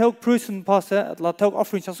näkar tog prisen på sig eller tog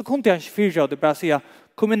offringen så kunde han inte fyrtjök det bara säga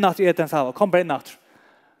kom in natt i etens hava, kom bara in natt.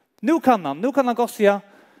 Nu kan han gå säga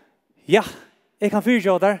ja, jag kan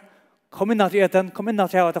fyrtjök där kom in natt i eten, kom in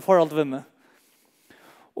natt i hava ett förhåll vid mig.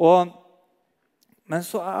 Men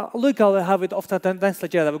så lykkeligvis har vi ofta tendens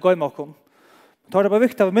til å vi går i mokken. Da er det bare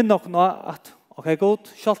viktig å minne oss at ok, god,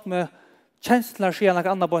 selv med kjenslene skjer noe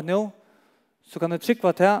annet på et nå, så kan det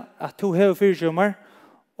trykve til at du har fyrtjømmer,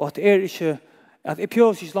 og at jeg ikke, at jeg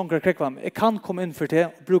prøver ikke langere krikve meg. Jeg kan komme inn for det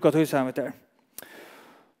og bruke tøysamet der.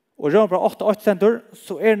 Og i Rønbra 8-8 senter,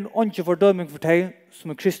 så er det en ikke fordøming for deg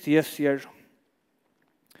som Kristi Jesus gjør.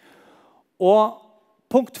 Og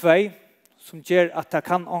punkt 2, som gjør at det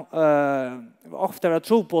kan ofte være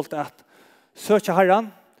trobult at søke herren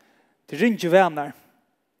til ringer venner.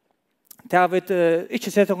 Det har vi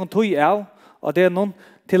ikke sett noen tog av det er noen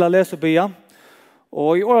til å lese og bya.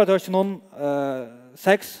 Og i året er det ikke noen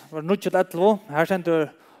 6, var det 11. Her kjenner du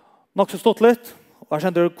nok så stått litt. Og her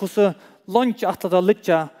kjenner du hvordan langt at det er litt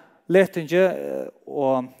letinge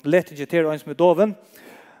og letinge til en som er doven.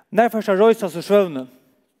 Når først er røysa så svøvne.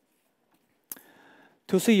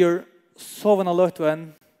 Du sier soven av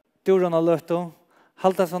løtven, duren av løtven,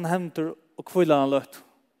 halta sånn hemter og kvillan av løt.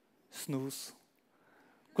 Snus.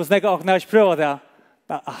 Hur snägga och när jag prövar det.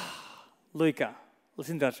 Lycka. Och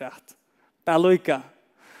sin där rätt. Bara lycka.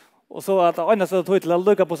 Och så att ena så tog till att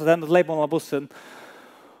lycka på så den lägger på bussen.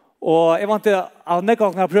 Och jag var inte av några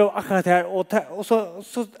gånger pröva akkurat här och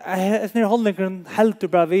så är det hållningen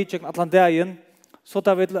helt bra vid jag Atlantagen så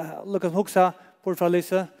där vi lyckas huxa på för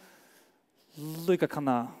Lisa lycka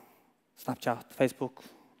kan Snapchat, Facebook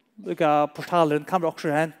lycka portalen kan också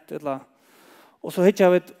hänt eller och så hittar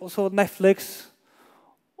vi och så Netflix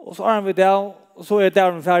och så är vi där och så är det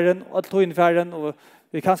där färden och tog in färden och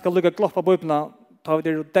vi kan ska lycka gloppa på biblarna tar vi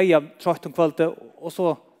det där trött om kvällen och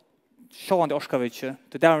så sjåan det orskar vi inte.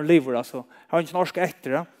 Det där lever alltså. Har inte en orska efter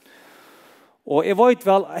det. Och jag vet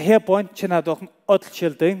väl här på en känner jag dock öll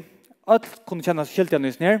skilting. Öll kunde känna skiltiga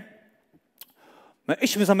nyss ner. Men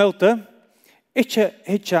inte missa möte. Inte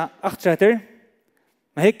hitcha akträtter.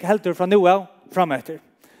 Men hick helt från nu av fram efter.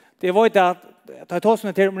 Det var inte att ta ett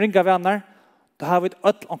hållsynne till ringa vänner. Då har vi ett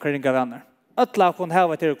öll omkring ringa vänner. Öll kunde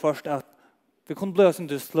ha till först att vi kunde bli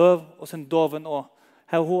sin slöv och sin doven och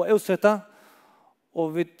ha hur utsätta.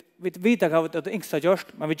 Och vi vet att det är yngsta görst,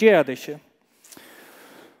 men vi gör det inte.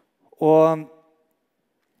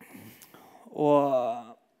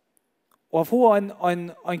 Och få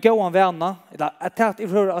en gåan vänna, eller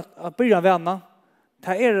att börja en vänna,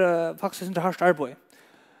 det är faktiskt inte hardt arbete.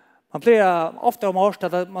 Man blir ofta om års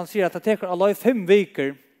att man säger att det tar alla 5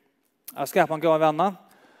 veckor att skapa en gåan vänna.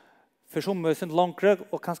 För som är sin långre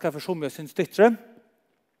och kanske för som är sin stittre.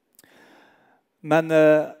 Men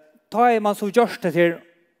tar man så görst det till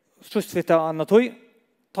strustfitta anatoy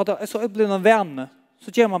ta det så blir någon vän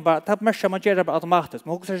så ger man bara ta märka man gör det bara automatiskt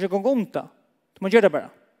man hugger sig igång onta man gör det bara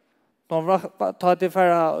de tar det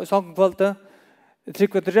för sångkvällte det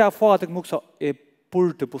tycker det är för att det också är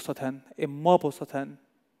borde på så ten är må på så ten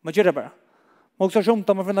man gör det bara man också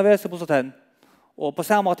sjunkta man från väse på så ten och på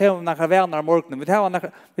samma tema några vänner morgonen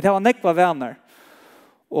vi tar näkva vänner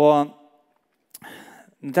och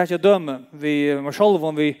det är döme vi var själva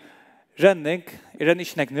om vi renning är den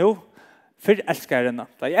inte näck nu för älskar den.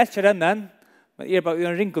 Jag älskar den men är bara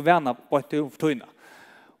en ring och vänner på ett tøyna.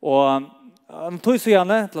 Och tog så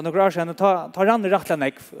gärna till några år sedan tar rann rättla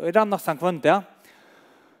näck rann nästan kvant ja.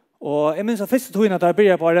 Och jag minns att första tøyna där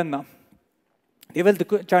började på renna. Jag vill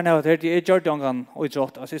gärna att det är Jordan och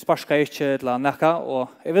idrott alltså sparska inte till näcka och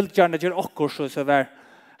jag vill gärna göra också så var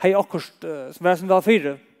hej också som var som var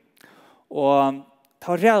fyra. Och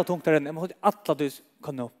ta reda tungt där jag måste alla du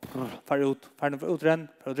kunde fara ut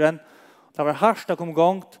ren. Det var harst att komma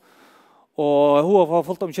igång och hur har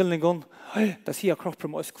fått om killningen. Det ser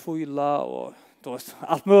kroppen måste kvilla och då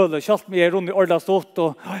allt möjligt skalt med runt i orda stått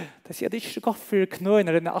och det ser det inte gott för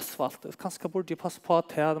knöna i asfalt. Det kanske borde passa på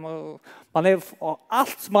att man är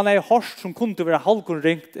allt som man är harst som kunde vara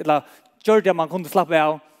halvgrungt eller gör det man kunde slappa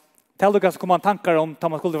av. Till Lukas kommer man tankar om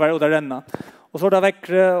att man skulle vara ute renna. Och så där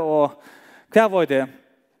väckre och det var det.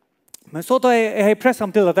 Men så då jag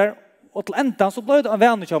pressam till det där och till ändan så blev det en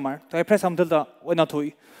vän kommer. Då jag pressam till det och en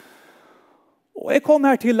tog. Och jag kom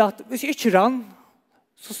här till att hvis jag inte rann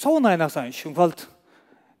så såna jag nästan inte kvalt.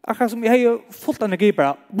 Akkurat som jag har ju fullt energi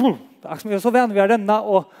bara. Akkurat som jag är så vän vid att renna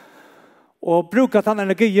och brukat den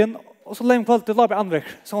energin och så länge kvalt det la bara andra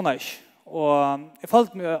såna inte. Och jag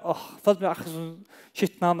följt mig akkurat som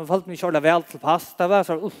kittnan och följt mig körda väl till pass. Det var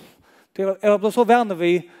så jag blev så vän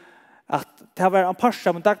vid att det var en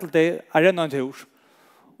parsa med dagligt det är renna en tur.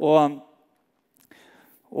 Och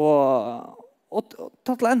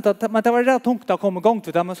till ända men det var rätt tungt att komma igång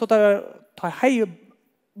till det men så där ta hej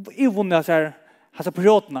i vunna så här alltså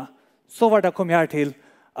perioderna så var det kom jag här till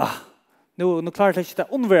nu klarar jag inte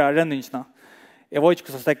undvara renningarna. Jag var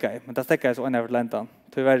inte så stäcka men det stäcka så en överläntan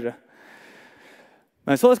tyvärr.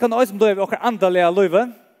 Men så ska det som då är vi och andliga livet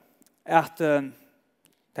att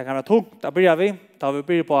det kan vara tungt att börja vi tar vi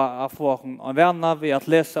börjar på att få en vänner vi att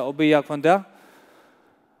läsa och be från det.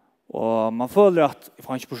 Och man följer att jag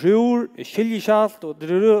får inte på sjur, jag skiljer sig allt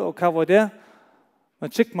och vad var det. Men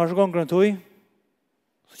trycker man så gånger en tog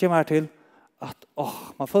så kommer jag till att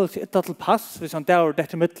man följer sig inte till pass hvis man där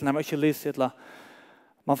det mitt när man inte lyser det.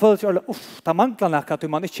 Man följer sig alla det manglar näka att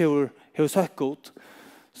man inte har sökt ut.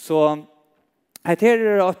 Så här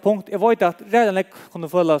är ett punkt jag vet att redan jag kunde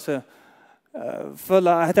följa sig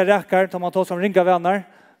följa heter räcker tar man tar som ringa vänner.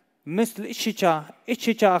 Minst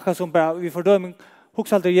inte akkurat som bara vi fördömning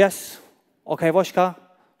huxa alltid yes. Okej, vad ska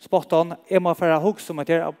spot on är man för att huxa som att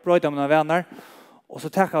jag bröda med vänner och så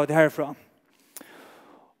tackar jag det härifrån.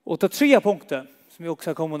 Och till 3 punkter som vi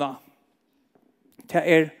också kommer nå.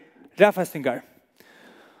 Det är räfästningar.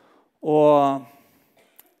 Och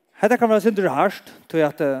här kan vara synder harst till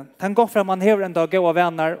att den går fram man har en dag goda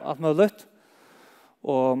vänner att möjligt.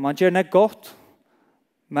 Och man gör det gott.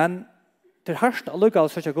 Men det hørst allukal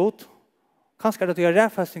søkja god. Kanskje det gjør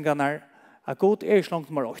ræfestingene at god ikke langt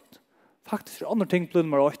nummer 8. Faktisk andre ting blir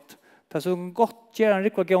nummer 8. Det er så du kan godt gjøre en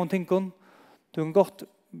rikva gøy ting. Du kan godt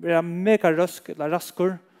være mega røsk eller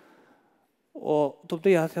raskur. Og då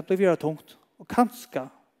blir det blir tungt. Og kanskje,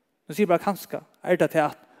 nu sier bare kanskje, det til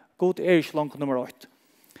at god ikke langt nummer 8.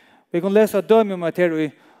 Vi kan lese dømme om her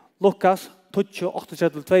i Lukas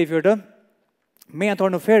 28:32. Men han tar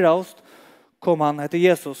noe feraust, kom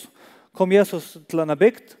Jesus til en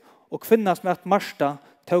bygd, og kvinnas med at Marsta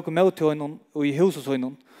tog med til henne i huset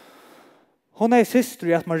henne. Hon er syster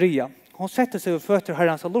i at Maria. Hon setter seg ved føtter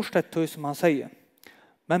herrens og lustet til som han sier.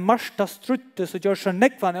 Men Marsta struttes og gjør seg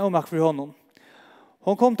nekvann omakt for honom.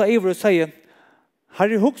 Hon kom til Iver og sier,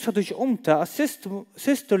 Herre, hugsa du ikke om til at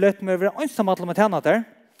syster lett meg være ensamadler med henne der.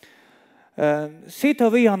 Si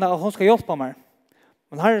til vi henne at hun skal hjelpe meg.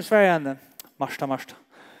 Men Herre svarer henne, Marsta.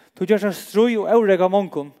 Du gjør seg strøy og øvreg av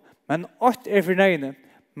mongen, men alt er for nøyene.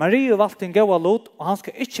 Marie valgte en gåa lot, og han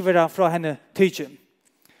skal ikke være fra henne tidsen.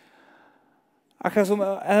 Akkurat som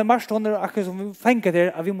Marsta, hun akkurat som vi fengt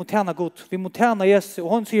der, at vi må tjene godt. Vi må tjene Jesus, og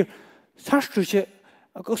hun sier, sørst du ikke,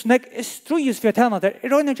 hvordan jeg strøyes for å tjene der.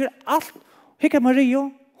 Jeg røyner ikke alt. Hikker Marie,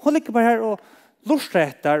 hun ligger bare her og lurer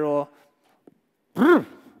etter,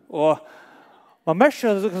 og man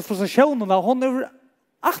merker frustrasjonen av hun er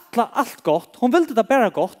alt godt. Hun ville det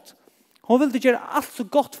bare godt. Hun ville gjøre alt så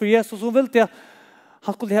godt for Jesus. Hun ville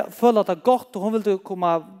han skulle føle det godt, og hun ville gå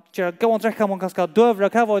og drekke ham ganske døvre.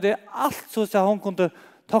 Hva var det? Alt så at hun kunne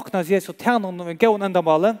takne Jesus og tjene henne en god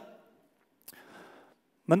endamål.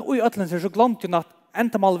 Men i øtlen så glemte hun at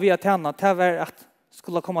endamål vi har tjene, det var at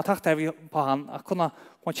skulle komme takt her på han, at kunne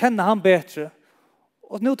kjenne han bedre.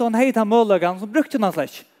 Og nå da han heit han måløgene, så brukte hun han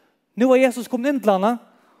slik. Nu var Jesus kommet inn til henne.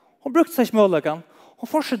 Hun brukte seg ikke måløgene. Hun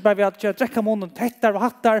fortsatte bare ved at drekke munnen tettere og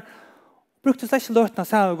hattere. Brukte seg ikke løtene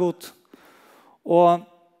seg godt. Og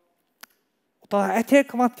da etter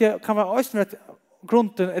kan være også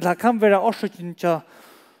grunden, eller kan være årsøkken til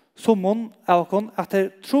sommen av oss, at det er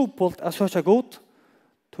trobult at søke godt.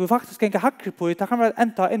 Du vil faktisk genge hakker på, det kan være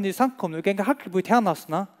enda inn i samkomne, vi genge hakker på i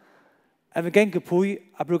tjenestene, enn vi genge på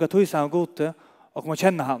å bruke tøysen av gode, og må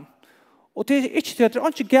kjenne han. Og det er ikke det er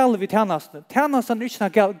ikke gale ved tjenestene. Tjenestene er ikke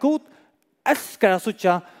noe gale. God elsker å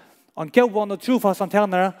søke en gøyvån og trofast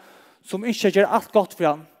tjenere, som ikke gjør alt godt for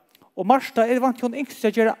han. Og Marsta er vant til hun ikke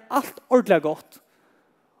skal gjøre alt ordentlig godt.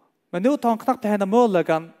 Men nå tar han knapt henne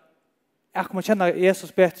muligheten at man kjenner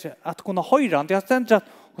Jesus bedre, at kunne høre han. Det er stendt at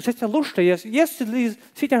hun sitter og lurer Jesus. Jesus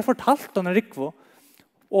sitter her og fortalt henne riktig.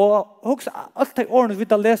 Og også alt de årene vi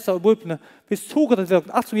da leser i Bibelen, vi så det til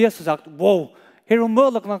alt som Jesus har sagt, wow, her er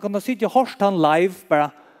muligheten at kunne sitte og hørst han live, bare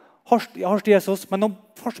hørst Jesus, men de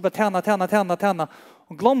fortsatt bare tjene,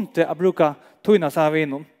 og glemte å bruke tøyene seg av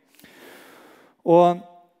innom. Og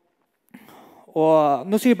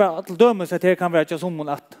nu sier jeg bare at dømes at det kan være ikke som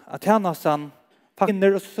at tjenesten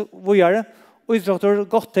finner og gjør det. Og idretter,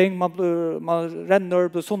 godt ting, man renner,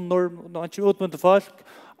 blir sunner, man ikke utmuntrer folk.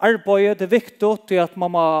 Arbeidet det er viktig til at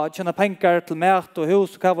man må tjene penger til mat og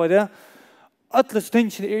hus, og hva var det. Alle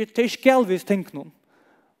tingene er ikke gælvis ting noen.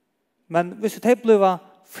 Men hvis det blir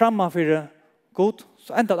fremmefyrer god,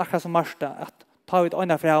 så enda det akkurat som Marsta, at ta ut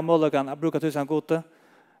øyne for å ha muligheten å bruke tusen gode,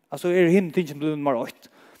 altså er det henne tingene blir nummer 8.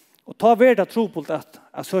 Og ta ved det trobult at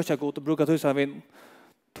søke god og bruke tusen vinn.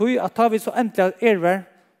 Tog at ta vi så endelig vær,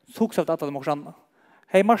 så hukse av det morsanne.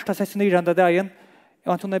 Hei, Marsta sett nere enda dagen.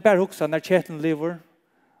 Jeg vet hun er bare hukse når kjeten lever,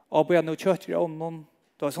 og bør nå kjøter i ånden.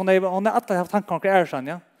 Hun er alltid haft tanker omkring sånn,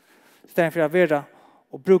 ja. Stedet for å være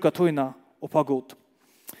og bruke tøyene og på god.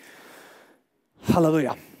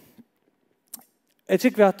 Halleluja. Jeg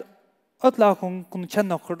tykker at alle kunne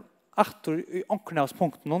kjenne dere aktor i omkring av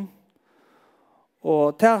punkten.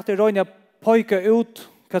 Og til at det røyner pøyke ut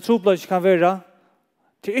hva trobladget kan være,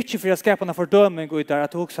 det er ikke for å skape en fordøming ut der,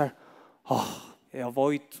 at du også jeg har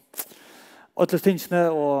vært alle tingene,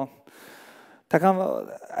 og det kan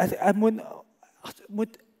være,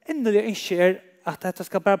 mot endelig ikke er at dette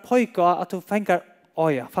skal bare pøyke at du fenger,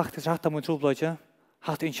 ja, faktisk rette mot trobladget,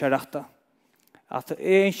 at det ikke er rette. At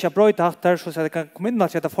jeg ikke har brøyt hatt der, så det kan komme inn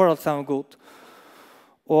til at det forhold sammen god.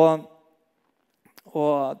 Og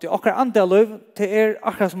det er akkurat andre liv, det er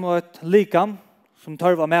akkurat som et likam som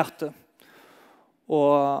tar av mæte.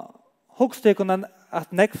 Og hogstikken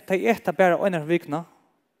at nekv, de etter bare øyne for vikene,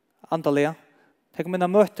 andalige. De kommer inn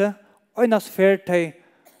og møte, øyne sfer, de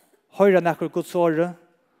høyre nekker Guds åre,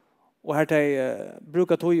 og her de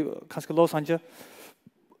bruker tog, kanskje låsanje.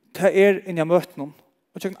 Det er inn i møtene.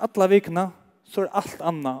 Og til alle vikene, så er alt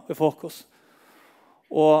annet i fokus.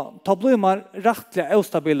 Och ta blir man rättliga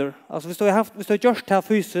ostabiler. Alltså hvis du har gjort det här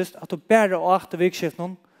fysiskt att du bära och åkta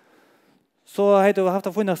vikskiften så har du haft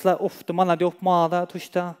att funnits ofta man hade upp månader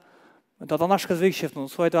torsdag. Men då annars ska vikskiften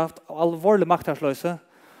så har du haft allvarlig maktarslöse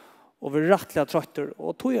och vi rättliga trötter.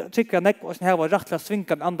 Och jag tycker att det här var rättliga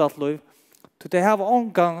svinkande andatlöv. Det här var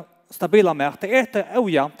omgång stabila med. Det äter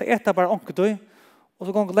ojämnt. Det äter bara onkedöj. Och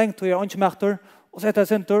så gånger längt och gör inte mäktor. Och så äter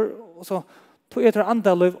centur. Och så äter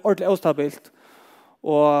andatlöv ordentligt ostabilt.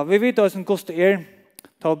 Och vi vet också en kost är.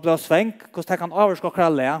 Ta blå svenk. Kost här kan avskaka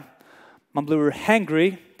alla. Man blir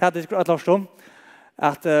hangry. Det hade jag lärt om.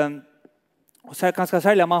 Att och så ganska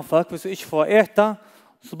särskilt manfolk. Hvis du inte får äta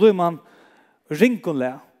så blir man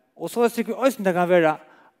rinkonliga. Och så är det också det kan vara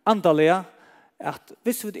andaliga. Att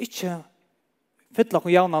hvis vi inte fylla på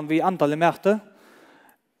jaunan vi andalig möte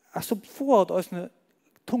så får det också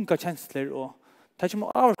tunga känslor och det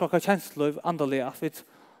kommer avskaka känslor andaliga. Att vi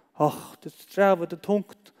det strävar, det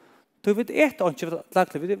tungt. Du vet äta inte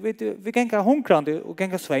lagligt. Vi kan gå hungrande och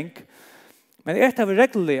gänga svänk. Men äta vi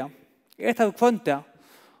regelliga. Äta vi kvanta.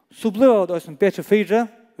 Så blir det också bättre fyra.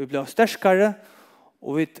 Vi blir starkare.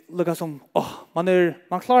 Och vi lukkar som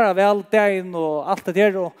man klarar väl dagen och allt det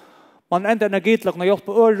där. Och man ändrar energi till att kunna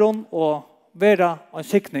hjälpa öron och vara en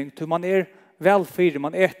sikning. Till man är väl fyra,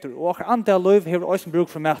 man äter. Och andra liv har också bruk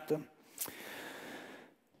för maten.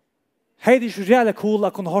 Hej, det är så jävla cool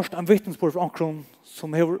att kunna höra en vittnesbord från omkring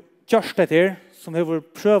som har gjort det här. Som har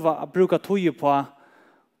prövat att bruka tog på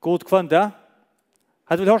god kvanda.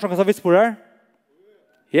 Har du hört någon vittnesbord här?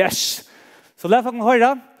 Yes. Så låt oss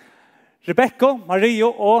höra Rebecca, Mario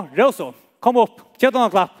och Rosa. Kom upp. Ge dem en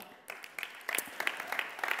klapp.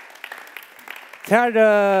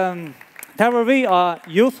 Här var vi av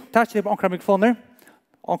youth. Tack till omkring mikrofoner.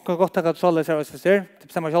 Och gott att trolla sig oss det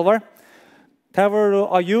bestämmer själva. Här var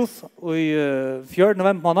av youth i 4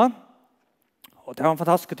 november månad. Och det var en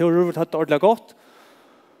fantastisk tur. Det var ordentligt gott.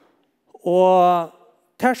 Och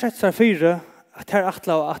här sätter sig fyra att här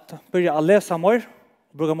attla att börja att läsa mer.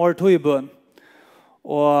 Och bruka mer tog i bön.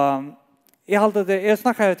 Och jag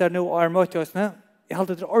snackar där nu och är möte oss nu. Jag har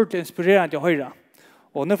det ordentligt inspirerande att höra.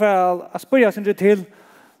 Och nu får jag spöra sig till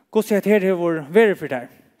gå se att det här var väldigt för där.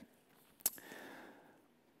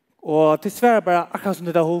 Och till Sverige bara akkurat som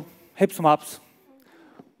det där hipp som haps.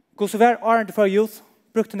 Gå så vär är för youth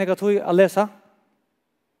brukte negativt att läsa.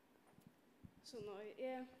 Så nu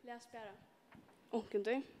jag läser bara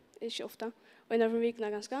onkeldag, inte ofta. Och när från vikna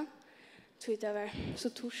ganska tror det var så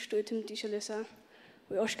torst och tungt att läsa.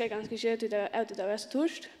 Och jag orskar ganska inte det var så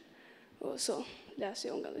torst. Och så läser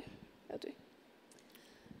jag onkeldag.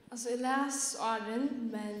 Alltså jag läser åren,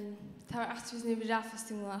 men det var aktivt när vi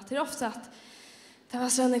räffastingen att det är ofta att det var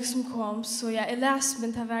sådana som kom, så jag läste,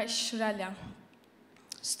 men det var inte så rädda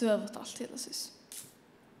stövet allt hela sys.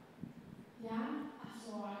 Ja,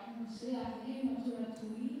 alltså jag måste säga att det är något att tog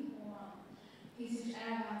in och det är inte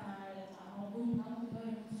ägarna och bundan och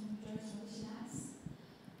början som gör så läs.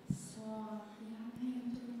 Så ja, det är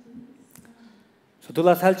något. Så du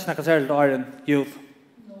läser helst snacka särskilt åren youth.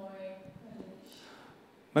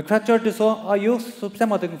 Men vad gör du så av youth så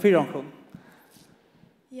bestämmer du 4 omkring?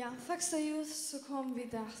 Ja, faktiskt av youth så kom vi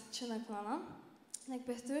där att känna på annan. Näck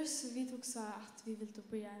bättre så vi tog så att vi ville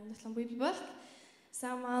börja en liten bibelbok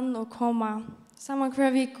samman och komma samman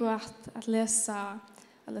kvar vecka och att läsa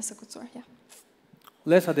Guds ord, ja.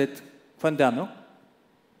 Läsa det från där nu?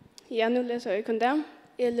 Ja, nu läser jag kunde.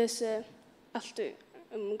 Jag läser alltid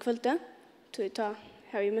kvällen. Tror jag tar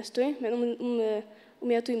här i mest men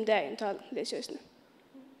om jag tog in dagen tar läser jag just nu.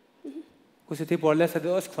 Hur ser det på att läsa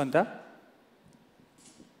det också från där?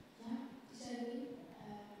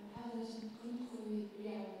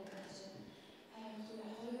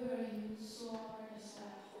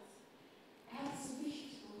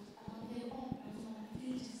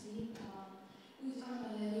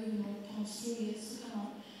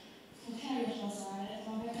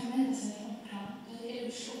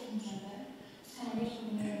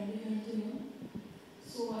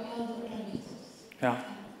 Ja.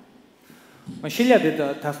 Men skiljer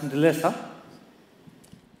det som du läser?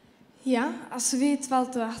 Ja, alltså vi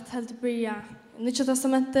valde att helt börja Nya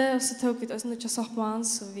testamentet och så tog vi oss nya soppman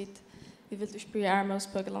så vi ville inte börja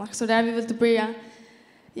armelsböglarna. Så där vi ville börja,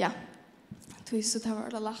 ja, så det var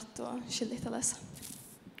det lätt och skilligt att läsa.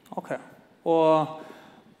 Okej. Och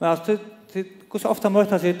men alltså, hur så ofta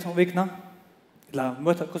mötas sitt om vikna? Eller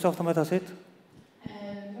hur så ofta mötas sitt?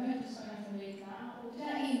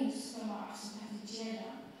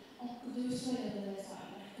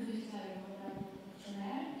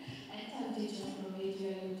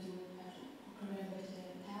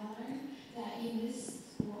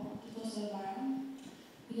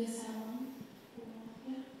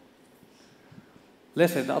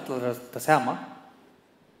 Läser det alla det samma?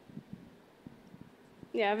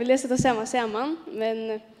 Ja, vi läser det samman,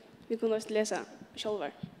 men vi kunde också läsa själva.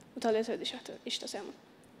 Och ta läsa det chatta, inte det samma.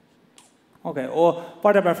 Okej, och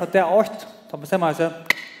var det bara för att det är 8, då bestämmer sig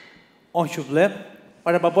on problem.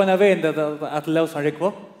 Var det bara på en väg att lösa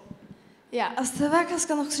rikvo? Ja, alltså det var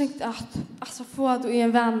ganska nog snyggt att få att i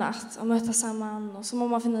en vän att möta samman och så må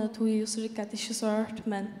man finna det tog och så rycka det inte så hårt,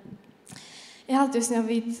 men jag har alltid snart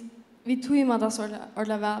vi tog med det så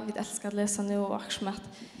ordla väl, vi älskar att läsa nu och också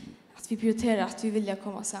att vi prioriterar att vi vill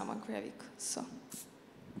komma samman hver vecka, så.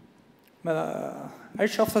 Men är det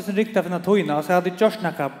inte ofta som riktigt att finna togna, så hade jag gjort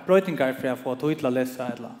några brötningar för att få tog till att läsa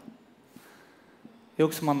eller? Det är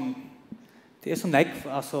också man, det är så nekv,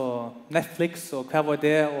 alltså Netflix och vad var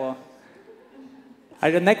det och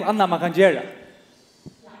är det nekv annat man kan göra?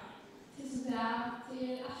 Ja, det är så bra.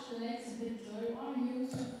 Det är alltid lätt som bilder och om ju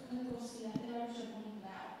så kan det gå så att det är också på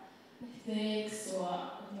Netflix och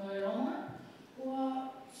Neuron. Och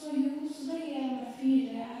så ju så blir det med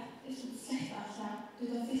 4 är så släkt alltså du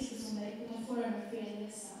tar fisk som dig och tar för med 4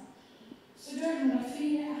 läsa. Så gör du med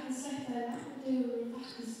 4 att släkta det och det är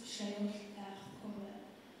faktiskt schysst där kommer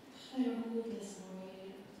det är god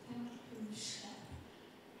läsning och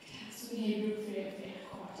så vi har bruk för det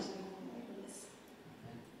kort.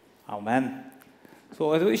 Amen.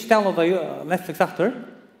 Så är du inte downloada Netflix efter?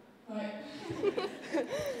 Nej.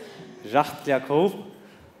 Rättliga cool.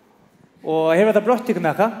 Och här är det brott tycker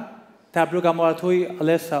jag. Där brukar man att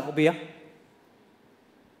läsa och be.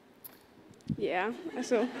 Ja,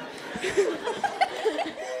 alltså.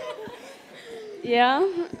 Ja,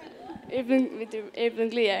 jag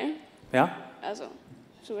blir Ja. Alltså,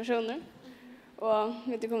 så personer. Och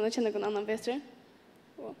vi kommer att känna någon annan bättre.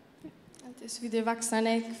 Och Det är så vi är vuxna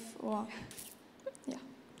nekv och ja.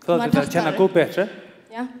 Så att vi känner god bättre.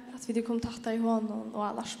 Ja, att vi kommer tahta i honom och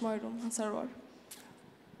alla smördom hans år.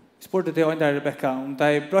 Jag spurte dig under Rebecca om det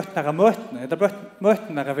är brott några möten. Är det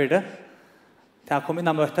möten några för det? Det har kommit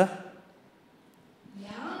innan möte. Ja,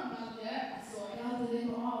 men det så jag hade det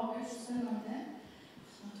på av så spännande.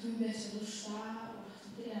 Man tog med sig lusta och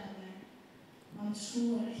det är man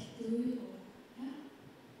tror rätt och ja.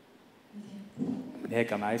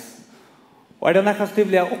 Mega nice. Och är det något som du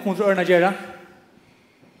vill uppmuntra örna göra?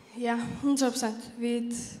 Ja, 100%.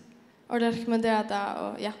 Vi ordentligt rekommenderar det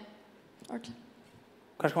och ja, ordentligt.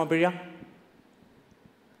 Kanske man börja?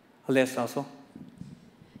 Att läsa alltså?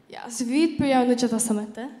 Ja, så vi börjar Nya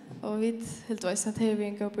testamentet och vi helt vis att här vi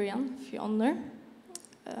en god början för ånder.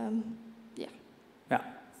 Ja. Ja.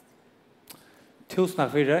 Tusen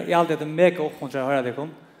tack för det. Jag har alltid mega uppmuntra att höra det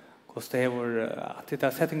kom. Kost det var att det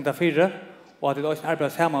är setting där fyra och att det också arbetar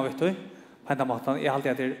samman vet du. På den måten jag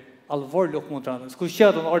alltid att det är allvarligt uppmuntrande. Ska vi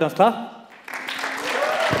köra den ordens klapp?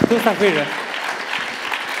 Tusen tack för det.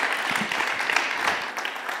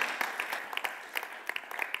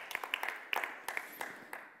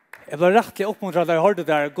 Jag var rättligt uppmuntrad där jag hörde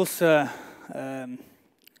där Gustav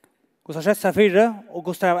Schätsa 4 och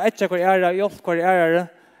Gustav Etcha kvar är hjälp kvar är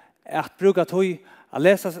att bruka tog att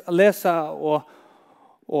läsa och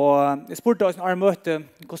jag spurte oss när möte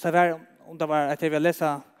Gustav var om det var att jag vill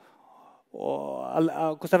läsa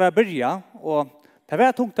och Gustav var börja och det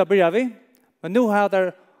var tungt att börja vi men nu har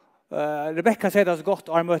där Rebecca säger det så gott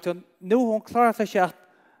att möte nu hon klarar sig inte att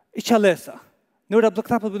inte läsa. Nu är det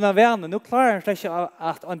knappt på den världen. Nu klarar han inte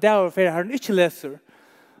att en dag för han inte läser.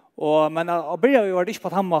 Men att börja vi var det inte på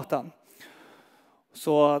tandmaten.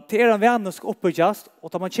 Så till en världen ska uppbyggas. Och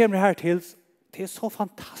då man kommer här till, det är så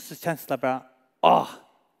fantastisk känsla bara.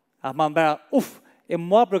 Att man bara, jag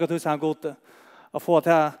må bruka till sig en god. Att få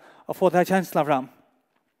det här känslan fram.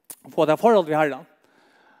 Att få det här förhållet vi har redan.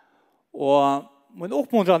 Och min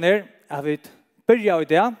uppmuntran är att vi börjar i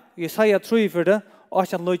det. Jesaja 3 för det.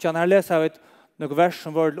 Och att Lujan här läser vi några vers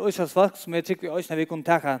som var Israelsfolk som jag tycker vi vi kunne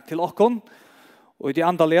ta til okkon og i de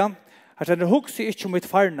andalige. Her stender hugsi ikke om mitt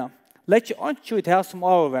farna. Lett ikke ikke ut her som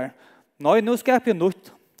over. Nei, nå skaper jeg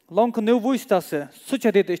nytt. Langt kan nå vise seg, så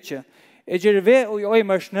ikke det ikke. Jeg gjør ved og i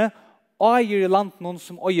øyemørsene, og jeg gir i land noen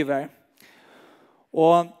som øyever.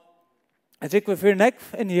 Og jeg tykker vi for nekv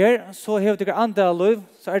inn her, så har vi andre av liv,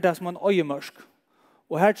 så er det som en øyemørsk.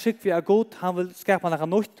 Og her tykker vi er god, han vil skape noe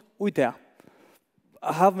nytt og i det.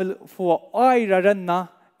 Han vill få æra renna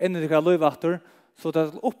inn i det løyvater, så at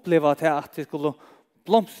det oppleva til at det skulle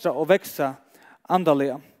blomstra og veksa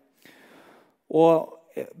andaliga. Og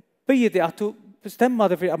be det at du bestemmer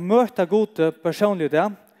deg for å møte gode personlig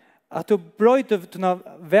det, at du brøyder dine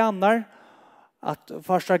venner, at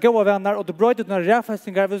først er gode venner, og du brøyder dine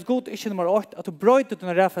rævfestinger, hvis god ikke nummer 8, at du brøyder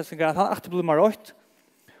dine rævfestinger, at han alltid blir nummer 8,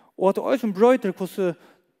 og at du også brøyder hvordan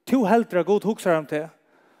to heldre god hokser om til,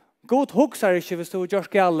 God hugsar ikke hvis du gjør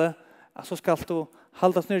skale, så skal du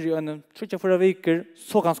haldas nere i ønnen, trykker for viker,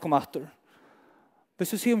 så kan komme atter.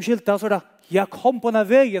 Hvis du sier om skilta, så det, jeg kom på denne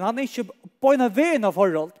veien, han ikke på denne veien av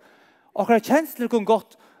forhold. Og hva kjensler kunne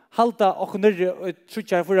godt halda og nere og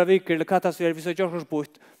trykker for viker, eller hva det er hvis du gjør oss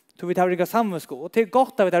bort, så vi tar rikka samvensko. Og det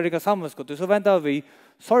godt at vi tar rikka samvensko, så venter vi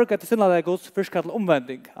sorg til sinne deg Guds fyrskall til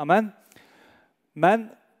omvending. Amen. Men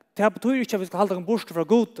det betyr ikke at vi skal halda en bort fra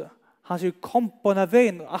gode. Han sier, kom på denne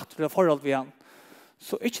veien og atter det forhold vi han.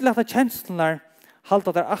 Så ikke lette kjenslene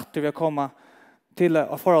halda der atter vi kommer til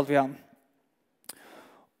å forhold vi han.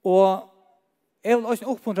 Og jeg vil også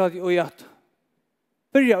oppmuntre deg i at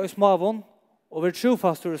börja i småvån och vara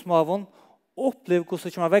trofast i småvån och uppleva hur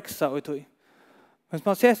det kommer att växa och tog. Men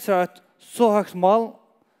man sätter ett så högt mål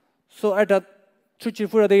så är det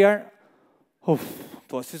 34 dagar.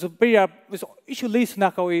 Så börjar vi så inte lysa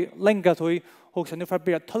något i länge tog och sen får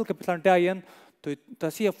börja 12 kapitel dagen.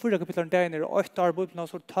 Då ser jag 4 kapitel dagen är 8 år på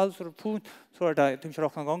så 12 så punkt så är det inte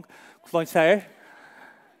någon gång. Vad säger?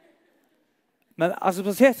 Men alltså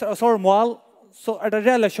på sätt så mål så är det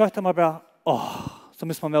relativt kött att man bara så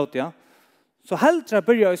måste man möta, ja. Så hellre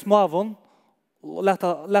börja i småvån och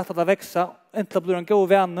låta det växa, inte blir en god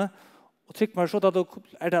vän och tycker man så att då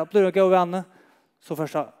är det blir en god vän så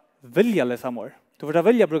första vilja läsa mer. Då får det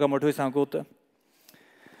vilja bruka mer till samma gode.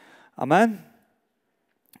 Amen.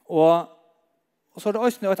 Och så är det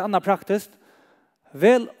också ett annat praktiskt.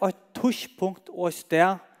 Väl ett touchpunkt och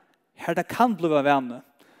sted här det kan bli en vän.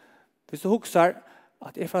 Hvis du husker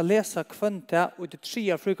at jeg får lese kvønta og det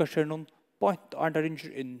 3 frukastjørnen bort og andre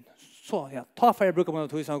ringer inn. Så ja, ta for jeg bruker meg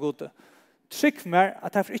til å gode. Trykk for meg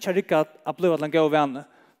at jeg ikke har rikket at bli en god venne.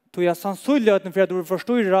 Tog jeg sannsynligheten for at du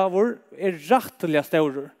forstår hvor rettelig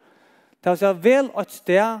større. Det vil si vel et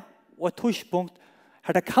sted og et touchpunkt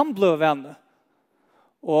her det kan bli en venne.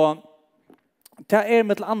 Og det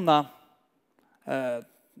med til annet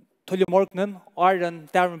til morgenen og den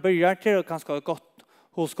der vi begynner til å ganske godt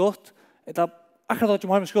hos godt. Det akkurat at du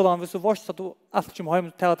må hjemme i skolen, hvis du vorst at du alltid må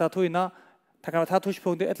hjemme til å ta tøyna, det kan være ta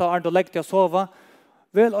touchpunkt, et eller annet å legge til å sove,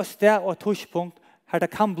 vel og sted og touchpunkt her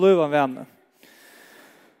det kan bli en venne.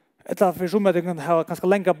 Et eller annet for som det kan ha ganske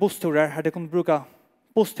lenge bussturer, her det kan bruke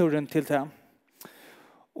bussturen til det.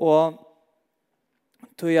 Og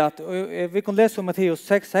vi kan lese om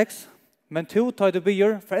Matteus 6:6, men to tar du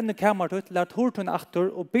byer, for enda kamertøyt, lær tortøyn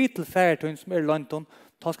aktor, og by til færtøyn som løntøyn,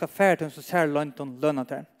 ta skal færtøyn som ser løntøyn lønna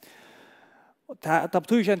til. Det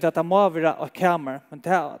betyr ikke at det må være et kamer, men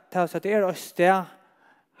det er et sted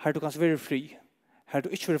her du kan være fri, her du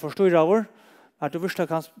ikke vil forstå over, her du virkelig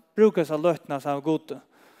kan bruke seg løtene som er gode.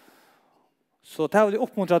 Så det er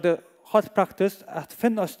oppmuntret at det er helt praktisk at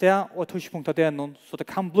finne et sted og et touchpunkt av det noen, så det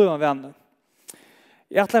kan bli en venn.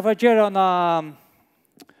 Jeg har til å gjøre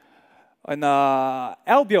en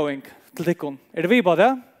avbjøring til dere. Er det vi på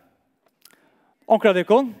det? Omkring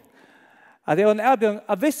dere? At det er en avbjøring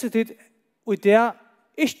av visse tid og det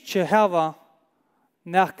ikke hava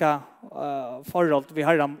nækka forhold vi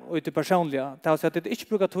har dem ut i personlige. Det er at det ikke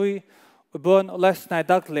bruker tog og bøn og løsne i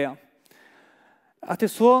daglige. At det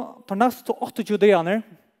så tar neste 28 dagene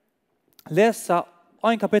lese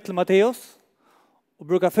 1 kapittel Matteus og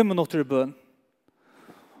bruker 5 minutter i bøn.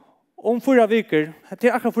 Om 4 veker, det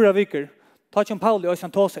er akkurat 4 veker, tar ikke Pauli og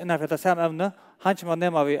han tar seg innenfor det samme evne. Han kommer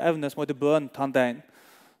nemme vi evne som heter bøn til han dagen.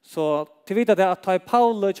 Så til videre det at ta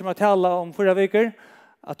Paul kommer til å tale om 4 veker,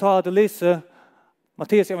 at ta det lise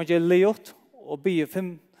Matteus evangeliet og be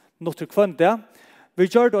 5 minutter kvønte. Vi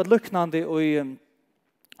gjør det et lykkende i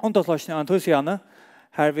underslåsene av entusiane.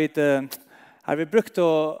 Her vi brukte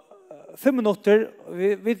 5 minutter.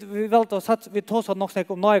 Vi valgte å satse, vi tog oss nok snakke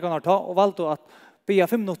om nøye ganger ta, og valgte at be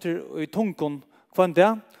 5 minutter i tungen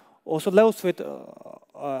kvønte. Og så løs vi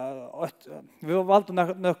valgte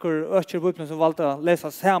noen øker i Bibelen som valgte å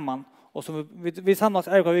lese sammen. Og så vi samles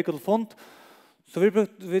hva vi kunne fond. Så vi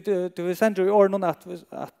sender i årene at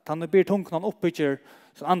han blir tungen han oppbygger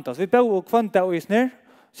sånn antas. Vi bør og kvønte og i snir.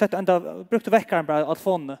 Brukte vekkeren bare alt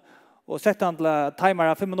fondet. Og sette han til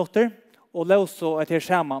timer av 5 minutter. Og løs og etter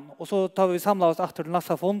sammen. Og så tar vi samlet oss etter til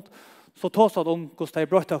neste fond. Så tar vi om hvordan det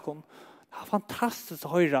er brøtt av dem. Det er fantastisk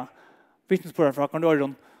å høre vittnesbører fra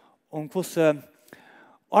Karnøren om hvordan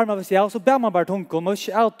armen vil si, ja, så ber man bare tungen, og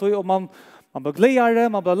ikke alt, og man blir gledere,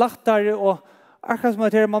 man blir lettere, og akkurat som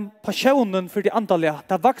at man passionen for de antallige,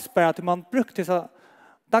 det vokser bare at man brukte så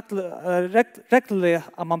reglelig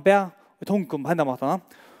at man ber i tungen på hendene måtene.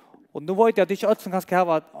 Og nå vet jeg at det ikke er alt som kan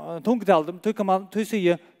ha tungetall, så kan man si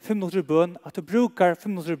 5 minutter i bøn, at du bruker 5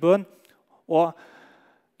 minutter i bøn, og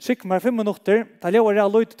skikker meg 5 minutter, da lever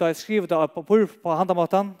jeg løyt da jeg skriver det på hendene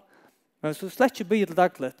måtene, men så slett ikke blir det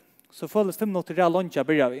daglig. Så føles 5 minutter real lunch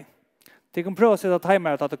begynner vi. De kan prøve å sette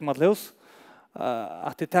timer at de kommer til hus.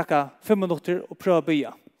 At de tar 5 minutter og prøver å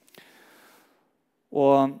bygge.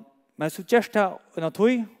 Men så gjør det en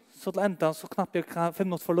tog, så til enda så knappt jeg kan 5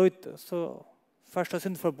 minutter for løyte. Så først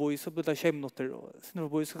har for boi, så blir det 20 minutter. Og for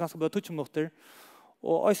boi, så kanskje blir det 20 minutter.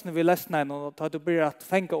 Og øyne vi lesner en, og da du blir at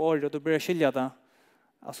fenge året, og du blir skilja det.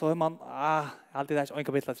 Så er man, alltid det er en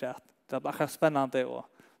kapittel til at det er akkurat spennende, og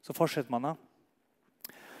så fortsetter man.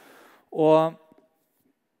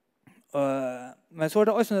 Men så er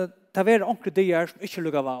det også, det er enkle dier som ikke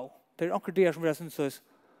lukker av. Det er enkle dier som vi synes så,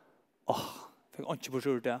 fikk ikke på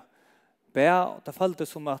skjort det. Det føltes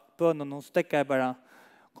som at bønnen hon stekket bare,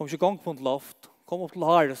 kom ikke i gang på en loft, kom opp til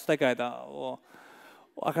her og stekket det, og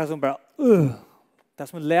akkurat som bare, det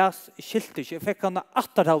som jeg leser, jeg skilte ikke, jeg fikk han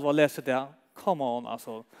 8,5 å lese det, come on,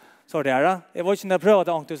 altså, så er det her. Jeg var ikke når jeg prøvde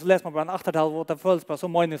det ordentlig, så leser man bare en 8,5, og det føles bare så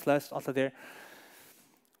meningsløst, alt det der.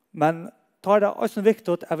 Men tar det også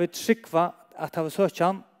viktig at vi trykker at vi søker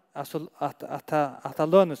han, altså at det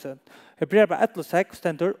lønner seg. Jeg blir bare 1,6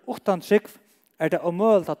 stender, 8 trykk, det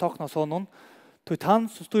omøyelig å takne sånn. Til han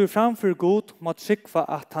som står framfor Gud, må trykke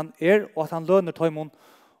at han og at han lønner tøymon,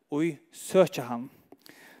 og søker han.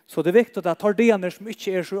 Så det er viktig at tar det som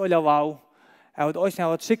ikke så øye wow, jeg vil også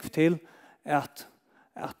ha trykk til at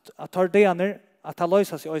tar det at det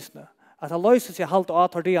løser seg i øyne. At det løser seg halvt av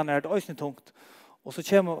tar det det øyne tungt. Og så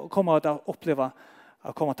kommer jeg til å oppleve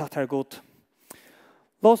at komme tatt her godt.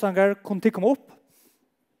 Låsanger kunne de komme opp.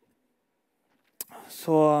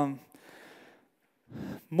 Så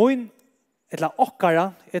min, eller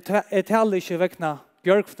okkara, jeg taler ikke vekkene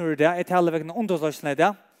Bjørgfinnur det, jeg taler vekkene undersløsene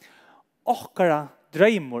det. Okkara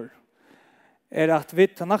drømmer at vi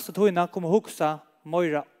til neste togene kommer å huske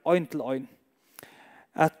mer øyn til øyn.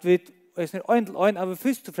 At vi øyn til øyn, at vi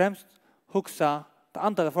først og fremst huske det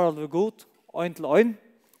andre forholdet vi god, øyn til øyn.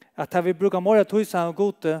 At vi bruker mer tog sammen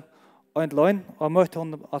god øyn til øyn, og møte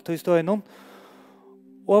henne at tog stå innom.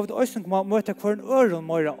 Og at vi også kommer å møte hver en øre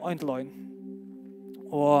mer øyn til øyn.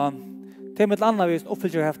 Og til mitt andre vis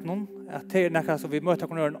oppfyller jeg noen, at det er noe som vi møter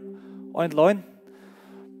hver en øyn til øyn.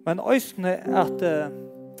 Men også at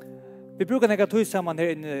vi bruker noe tog sammen her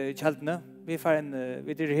inne i kjeldene. Vi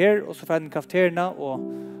er her, og så får vi kafeterierna, og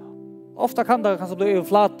ofte kan det kanskje bli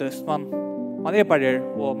flatest. Man er bare her,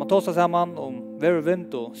 og man tar seg sammen om vær og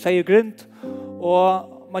vind og sier grint, og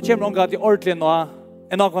man kommer omgang til ordentlig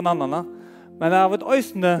enn noen annen. Men jeg vet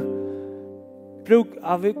også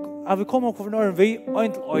at vi kommer opp for noen vi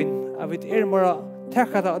øyn til øyn, at vi er bare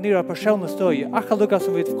takker det nye personlige støy. Akkurat lukket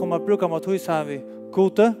som vi kommer å bruke med tog sammen vi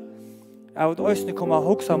gode, jeg vet også kommer å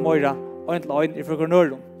huske mer øyn til øyn i frukere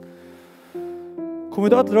nøren. Kommer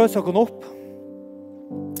vi til å røse oss opp?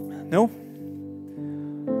 Nå?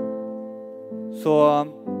 Så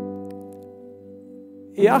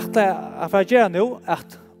jeg akter at jeg gjør nå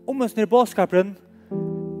at om en snir båtskapen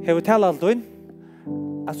har vi talt alt inn,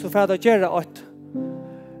 at så får jeg gjøre et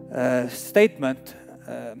statement.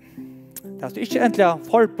 Det er ikke egentlig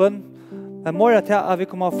forbund, men mer til at vi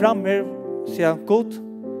kommer frem her og sier god,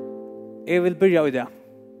 jeg vil begynne i det.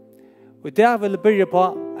 Og i det vil jeg begynne på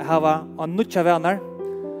å ha en nødvendig venner.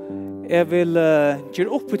 Jeg vil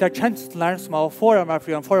gjøre opp i de tjenestene som jeg har foran meg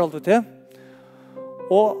for å forhold til.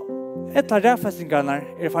 Og etter rævfestingene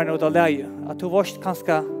er ferdig ut av leie. At du var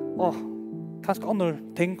kanskje andre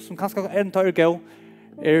ting som kanskje en tar gå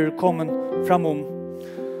er kommet frem om.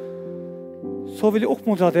 Så vil jeg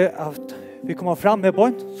oppmuntre til at vi kommer frem med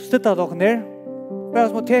bånd. Så støtter dere ned. Bare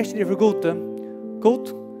som å teste det for gode.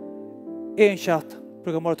 God er en kjatt.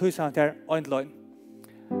 Bruker mer tog sammen til øynløgn.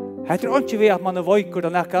 Det er ikke vi at man er vøyker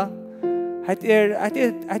og nekka. Det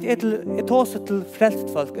er tåset til frelst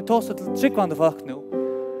folk. Det er tåset til tryggvande folk nå.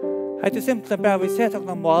 Det er simpelthen bare vi ser til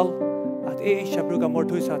noen mål at jeg ikke bruker mer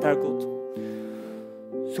tog sammen til god.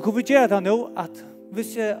 Så kan vi gjøre det nå at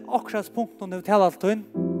hvis akkurat punkten er til alt inn,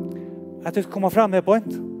 at det kommer frem med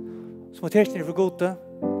point, som er tilkjennig for gode,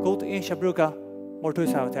 god er ikke bruker mer tog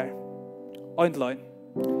sammen til øynløgn.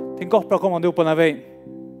 Det er godt bra å komme nå på denne veien.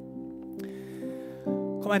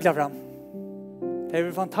 Kom endelig frem. Det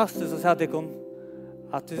er fantastisk å se deg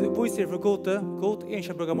at du viser for gode, god er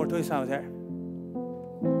ikke bruker mer tog sammen til.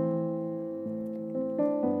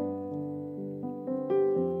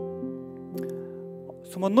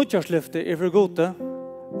 Som en nødgjørslyfte er for gode,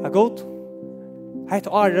 er god. Heit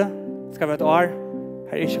åre skal være et år,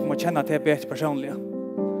 her er ikke kommer å kjenne til bedre personlig.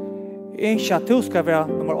 Jeg er ikke at du skal være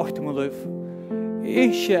nummer 8 i min liv. Jeg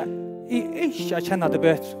er ikke at kjenne det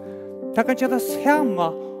bedre. Det kan ikke det samme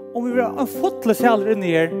om vi vil ha en fotle sæler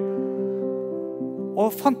inne her,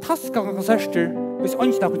 og fantastiske konserter hvis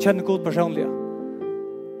ønskene kan kjenne god personlig.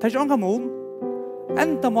 Det er ikke annet mål.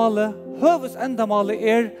 Endamålet, høves endamålet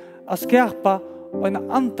er att skapa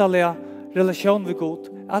en antallig relation med Gud.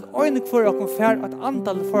 Att öjning för och fär ett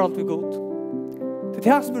antal förhåll med Gud. Det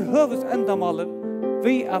är det som är hövets ändamålet.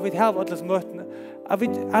 Vi har alla möten.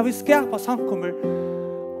 Att vi skapar samkommer.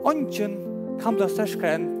 Ingen kan bli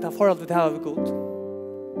störskare än det förhåll vi har med Gud.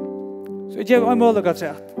 Så jag ger en möjlighet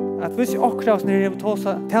att hvis jag akkurat när jag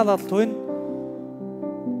talar till tog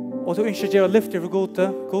och du inte gör lyfter för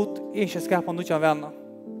Gud inte skapar något av vänner.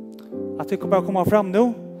 Att vi kan bara komma fram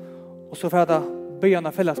nu och så för att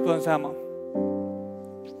börja fällas på en samman.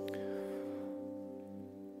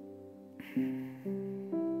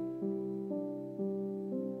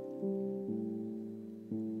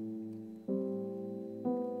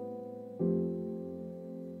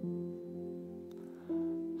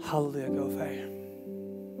 Halleluja, gå för.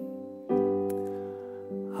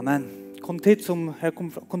 Amen. Kom tid som här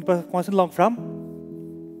kunde komma så långt fram.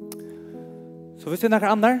 Så hvis det är några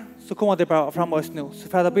andra så kommer det bara fram oss nu. Så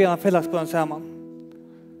för att be en fällas på en samman.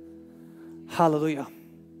 Halleluja.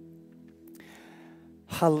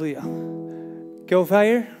 Halleluja. Gå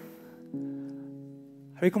för.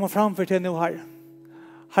 Vi kommer fram för till nu här.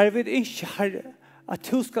 Här vet inte här att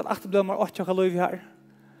du ska att bedöma och jag liv här.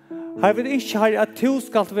 Här vet inte här att du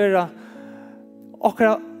ska vara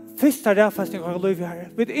akkurat första räfastning av liv här.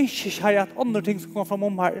 Vet inte här att andra ting som kommer fram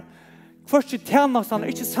om här. Först tjänastan,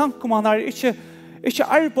 inte sankomman här, inte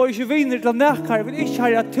arbete, inte viner till näkar. Vet inte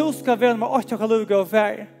här att du ska vara med och jag liv och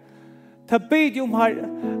färg. Ta bid om här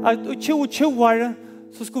att 2020 här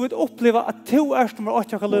så ska vi uppleva att du är som och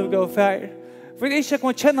jag liv och färg. Vet inte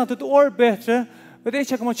kommer känna att ett år bättre. Vet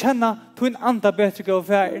inte kommer känna att en andra bättre och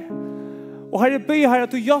färg. Och här är be här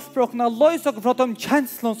att du hjälper oss att lösa oss från de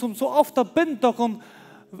känslor som så ofta binder oss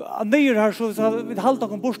ner här så vi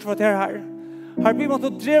håller oss bort från det här. Här blir man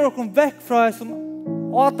att dra oss väck från som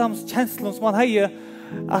Adams känslor som han har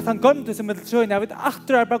att han gömde sig med till tröjan. Jag vet att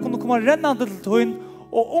det bara kunde komma rännande till tröjan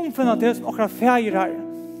och omfinna det som åkra färger här.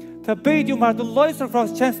 Ta bed om att du löser från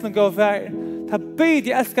oss känslor gå färg. Ta bed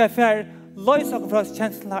jag älskar färg. Lösa oss från oss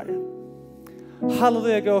känslor här.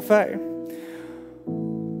 Halleluja gå färg.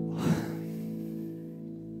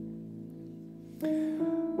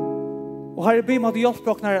 Och här ber man att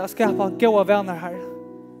hjälpa att skapa goda vänner här.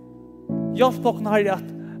 Hjälpa här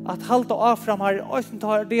att halta av fram här. Och som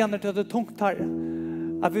tar det ena till det tungt här.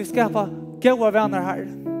 Att vi skapar goda vänner här.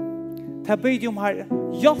 Ta bid om här.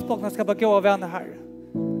 Hjälpa att skapa goda vänner här.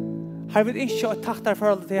 Här vill inte ett taktar för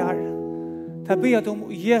allt det här. Ta bid om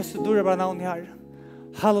Jesu dyrbara namn här.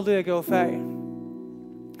 Halleluja gå färg.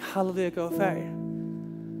 Halleluja gå färg.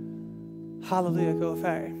 Halleluja gå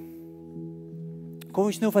färg. Kom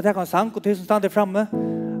vi nu för att ta en sang och till som stannar framme.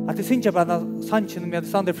 Att det syns bara när sanchen med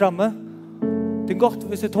stannar framme. Det är gott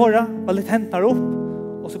hvis det torra, bara lite händerna upp.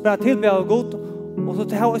 Och så bara tillbe av god. Och så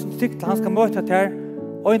tar jag en styckt han ska möta till här.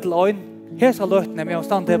 Och inte lögn. Här ska lötna med att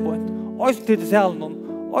stanna här på en. Och så till det salen.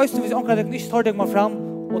 Och så hvis omkring det inte tar det man fram.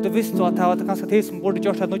 Och det visste att det var ganska tid som borde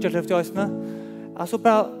görs att nödja till ösna. Alltså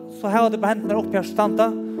bara så här det bara händerna upp här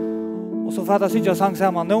stanta. Och så för att syns jag sang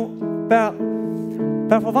samman nu. Bara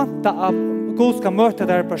förvanta av Gud ska möta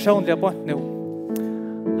där personliga bort nu.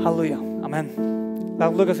 Halleluja. Amen.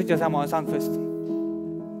 Låt oss sitta samman och sang först.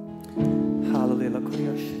 Halleluja.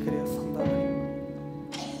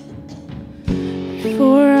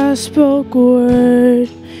 Before I spoke a word,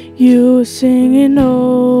 you were singing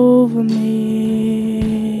over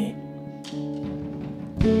me.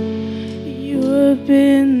 You have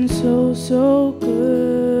been so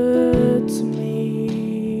good to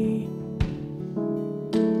me.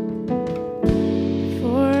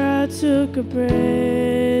 Before I took a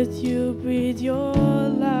breath, you breathed your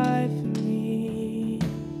life in me.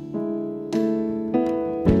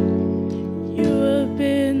 You have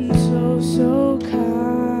been so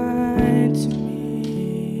kind to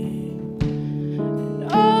me. And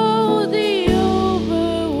oh, the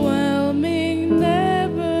overwhelming,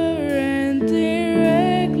 never-ending,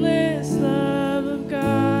 reckless love of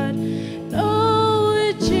God. Oh,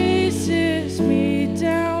 it chases me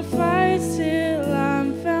down, fights till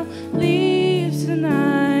I'm found, leaves the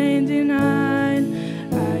 99.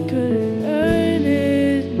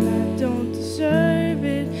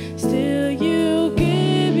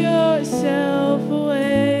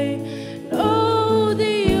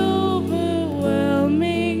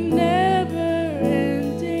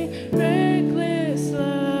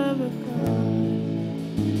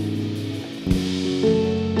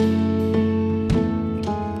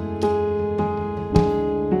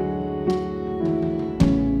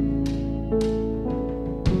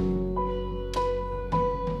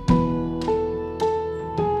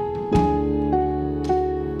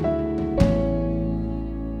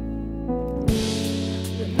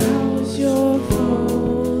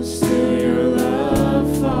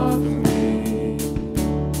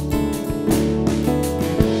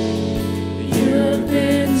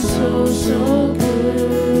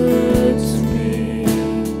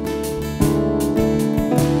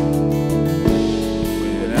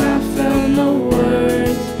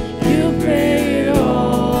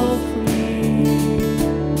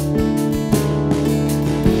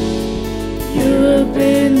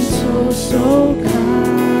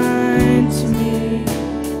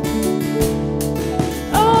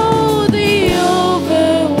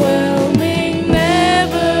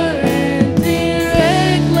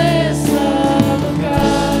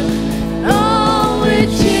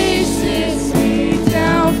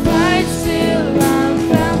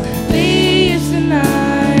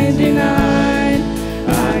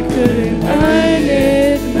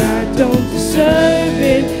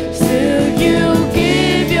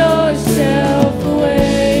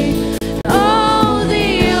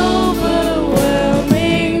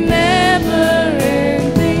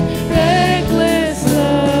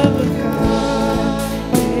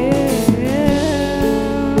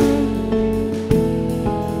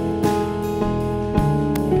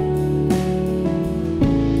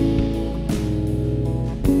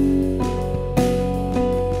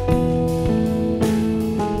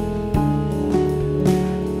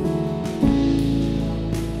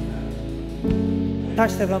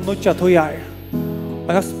 takk deg for en nødja tog her.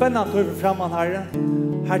 Og en spennende tog framan Herre.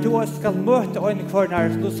 Her du også skal møte øynene kvøren her.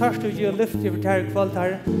 Så du sørst du gir lyft i her kveld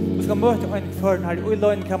Herre. Du skal møte øynene kvøren her og i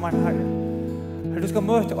løgnekammeren Herre. Her du skal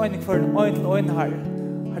møte øynene kvøren øyne til øyne Herre.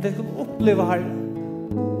 Her du skal oppleve Herre.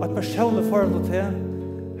 Og et personlig forhold til.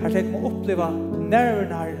 Her du skal oppleve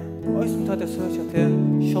nervene Herre. Og som tar det søkja til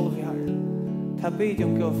selv Herre. Ta bid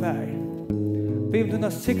om gå fær. Bid om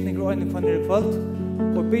dine sikninger og øyne kvøren her i kveld.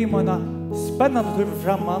 Og bid om en spennende tur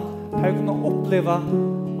framan. Her du kan oppleve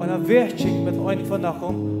og en vekking med øyne kvøren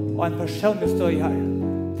og en personlig støy her.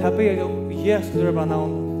 Ta bid om Jesu drøbra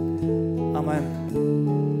navn. Amen.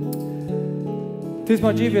 Til som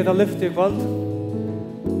har givet et lyft i kveld.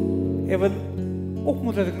 Jeg vil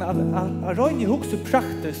oppmuntre deg at røyne hukse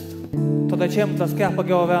praktisk til det kommer til å skapa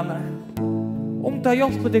gode venner. Om det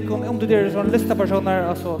hjelper deg, om du er sånne listepersoner,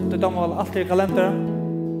 altså det damer alt i kalenderen,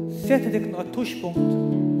 sett deg et touchpunkt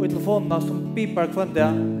i telefonene som biper kvendt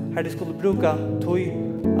her de skulle bruke tog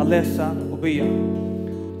å lese og bya.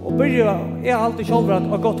 Og jeg har alltid selv at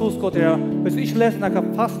jeg gått hos gå til det. Hvis du ikke leser noe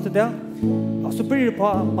fast til det, så begynner på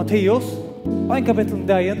Matteus, og en kapittel om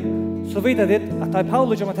dagen, så vet jeg at det er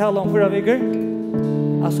Paulus som jeg taler om 4 veker,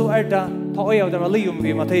 så det ta øye av det var lium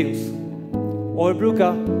i Matteus. Og jeg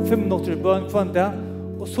bruker 5 minutter i bøn kvendt det,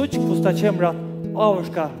 og så ikke hvordan det kommer at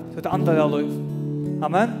avvarska til det andre av liv.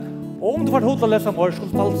 Amen. Og om du var hodet å lese mor, skulle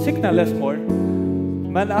du tale sikkert lese mor.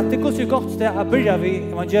 Men at det går så godt sted å begynne vi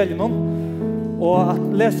evangelium og at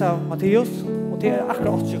lese Matteus, og det er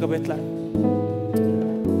akkurat 8 kapitler.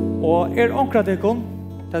 Og omkring det kun,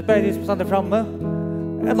 det er bare de som stander fremme,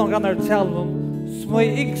 noen grannar til salmen, som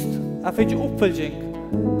er yngst, jeg finner oppfølging,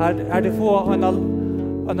 er det få en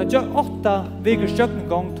 8 vikers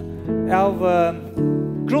jøkningong av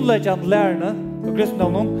grunnleggende lærerne og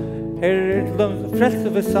kristendommen, frelse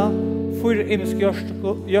vissa, 4 imisk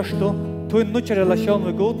gjørstu, tog nødja relasjon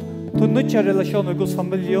med Gud, tog nødja relasjon med Guds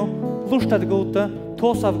familie, lust av gode,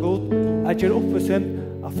 tås av god, at gjør opp i sin,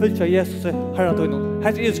 at fylltja Jesus herren tøynen.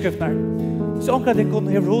 Her er ildskriften her. Hvis omkring de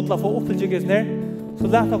kunne heve hodla få oppfylltjegis ned, så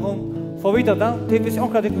lærte han få vite det. Hvis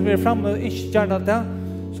omkring de kunne være fremme og ikke gjerne det,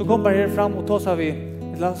 så kom bare her frem og tås av vi.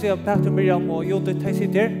 La oss si at Peter, Miriam og Jodit, de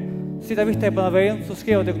sitter her. Sitter vidt her på denne veien, så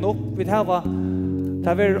skrev de opp. Vi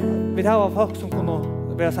har folk som kunne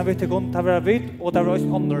være samvittig kun, det var vidt, og det var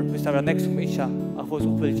også ånder hvis det var nek som ikke har fått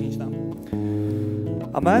oppfylltjengene.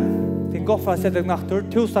 Amen. Det er godt for å sette deg natter.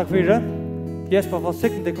 Tusen takk for det. Jesper for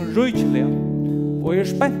sikten deg rydelig. Og jeg er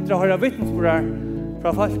spent til å høre vittnesbord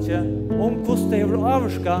fra folket om hvordan det er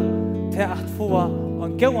avvarska til å få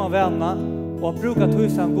en god venne og bruke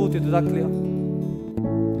tusen god til det daglige.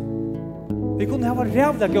 Vi kunne ha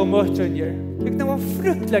rævlig god møter. Vi kunne ha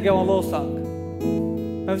fryktelig god låsang.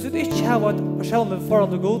 Men hvis du ikke har et personlig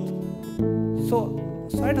forhold til Gud, så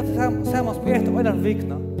er det samme som etter og en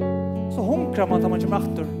vikna. Så hunkrar man til man kommer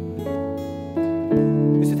etter.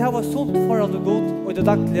 Hvis du har et sånt forhold til Gud og det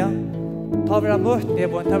daglige, ta vi en møte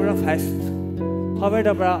på en, ta vi en fest. Ta vi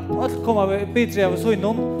det bare, alt kommer bidra av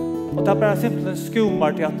søgnen, og det er bare simpelthen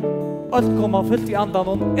skummer til at alt kommer fyllt i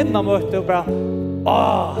andan innan møte og bare,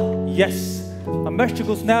 yes! Man mørker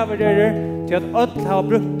hos nærvær til at alt har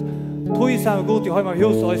brukt tog sammen god til hjemme av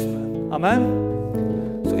hus og østene. Amen.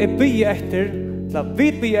 Så jeg byr etter, vi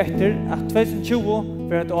byr etter at 2020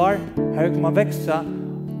 for et år her kan man vekse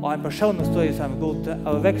og en person står i sammen god til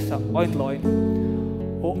å vekse øyne til øyne.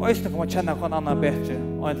 Og østene kan man kjenne hva en annen bedre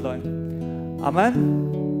øyne til øyne. Amen.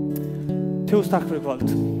 Tusen takk for i kveld.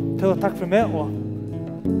 Tusen takk for meg og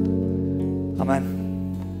Amen.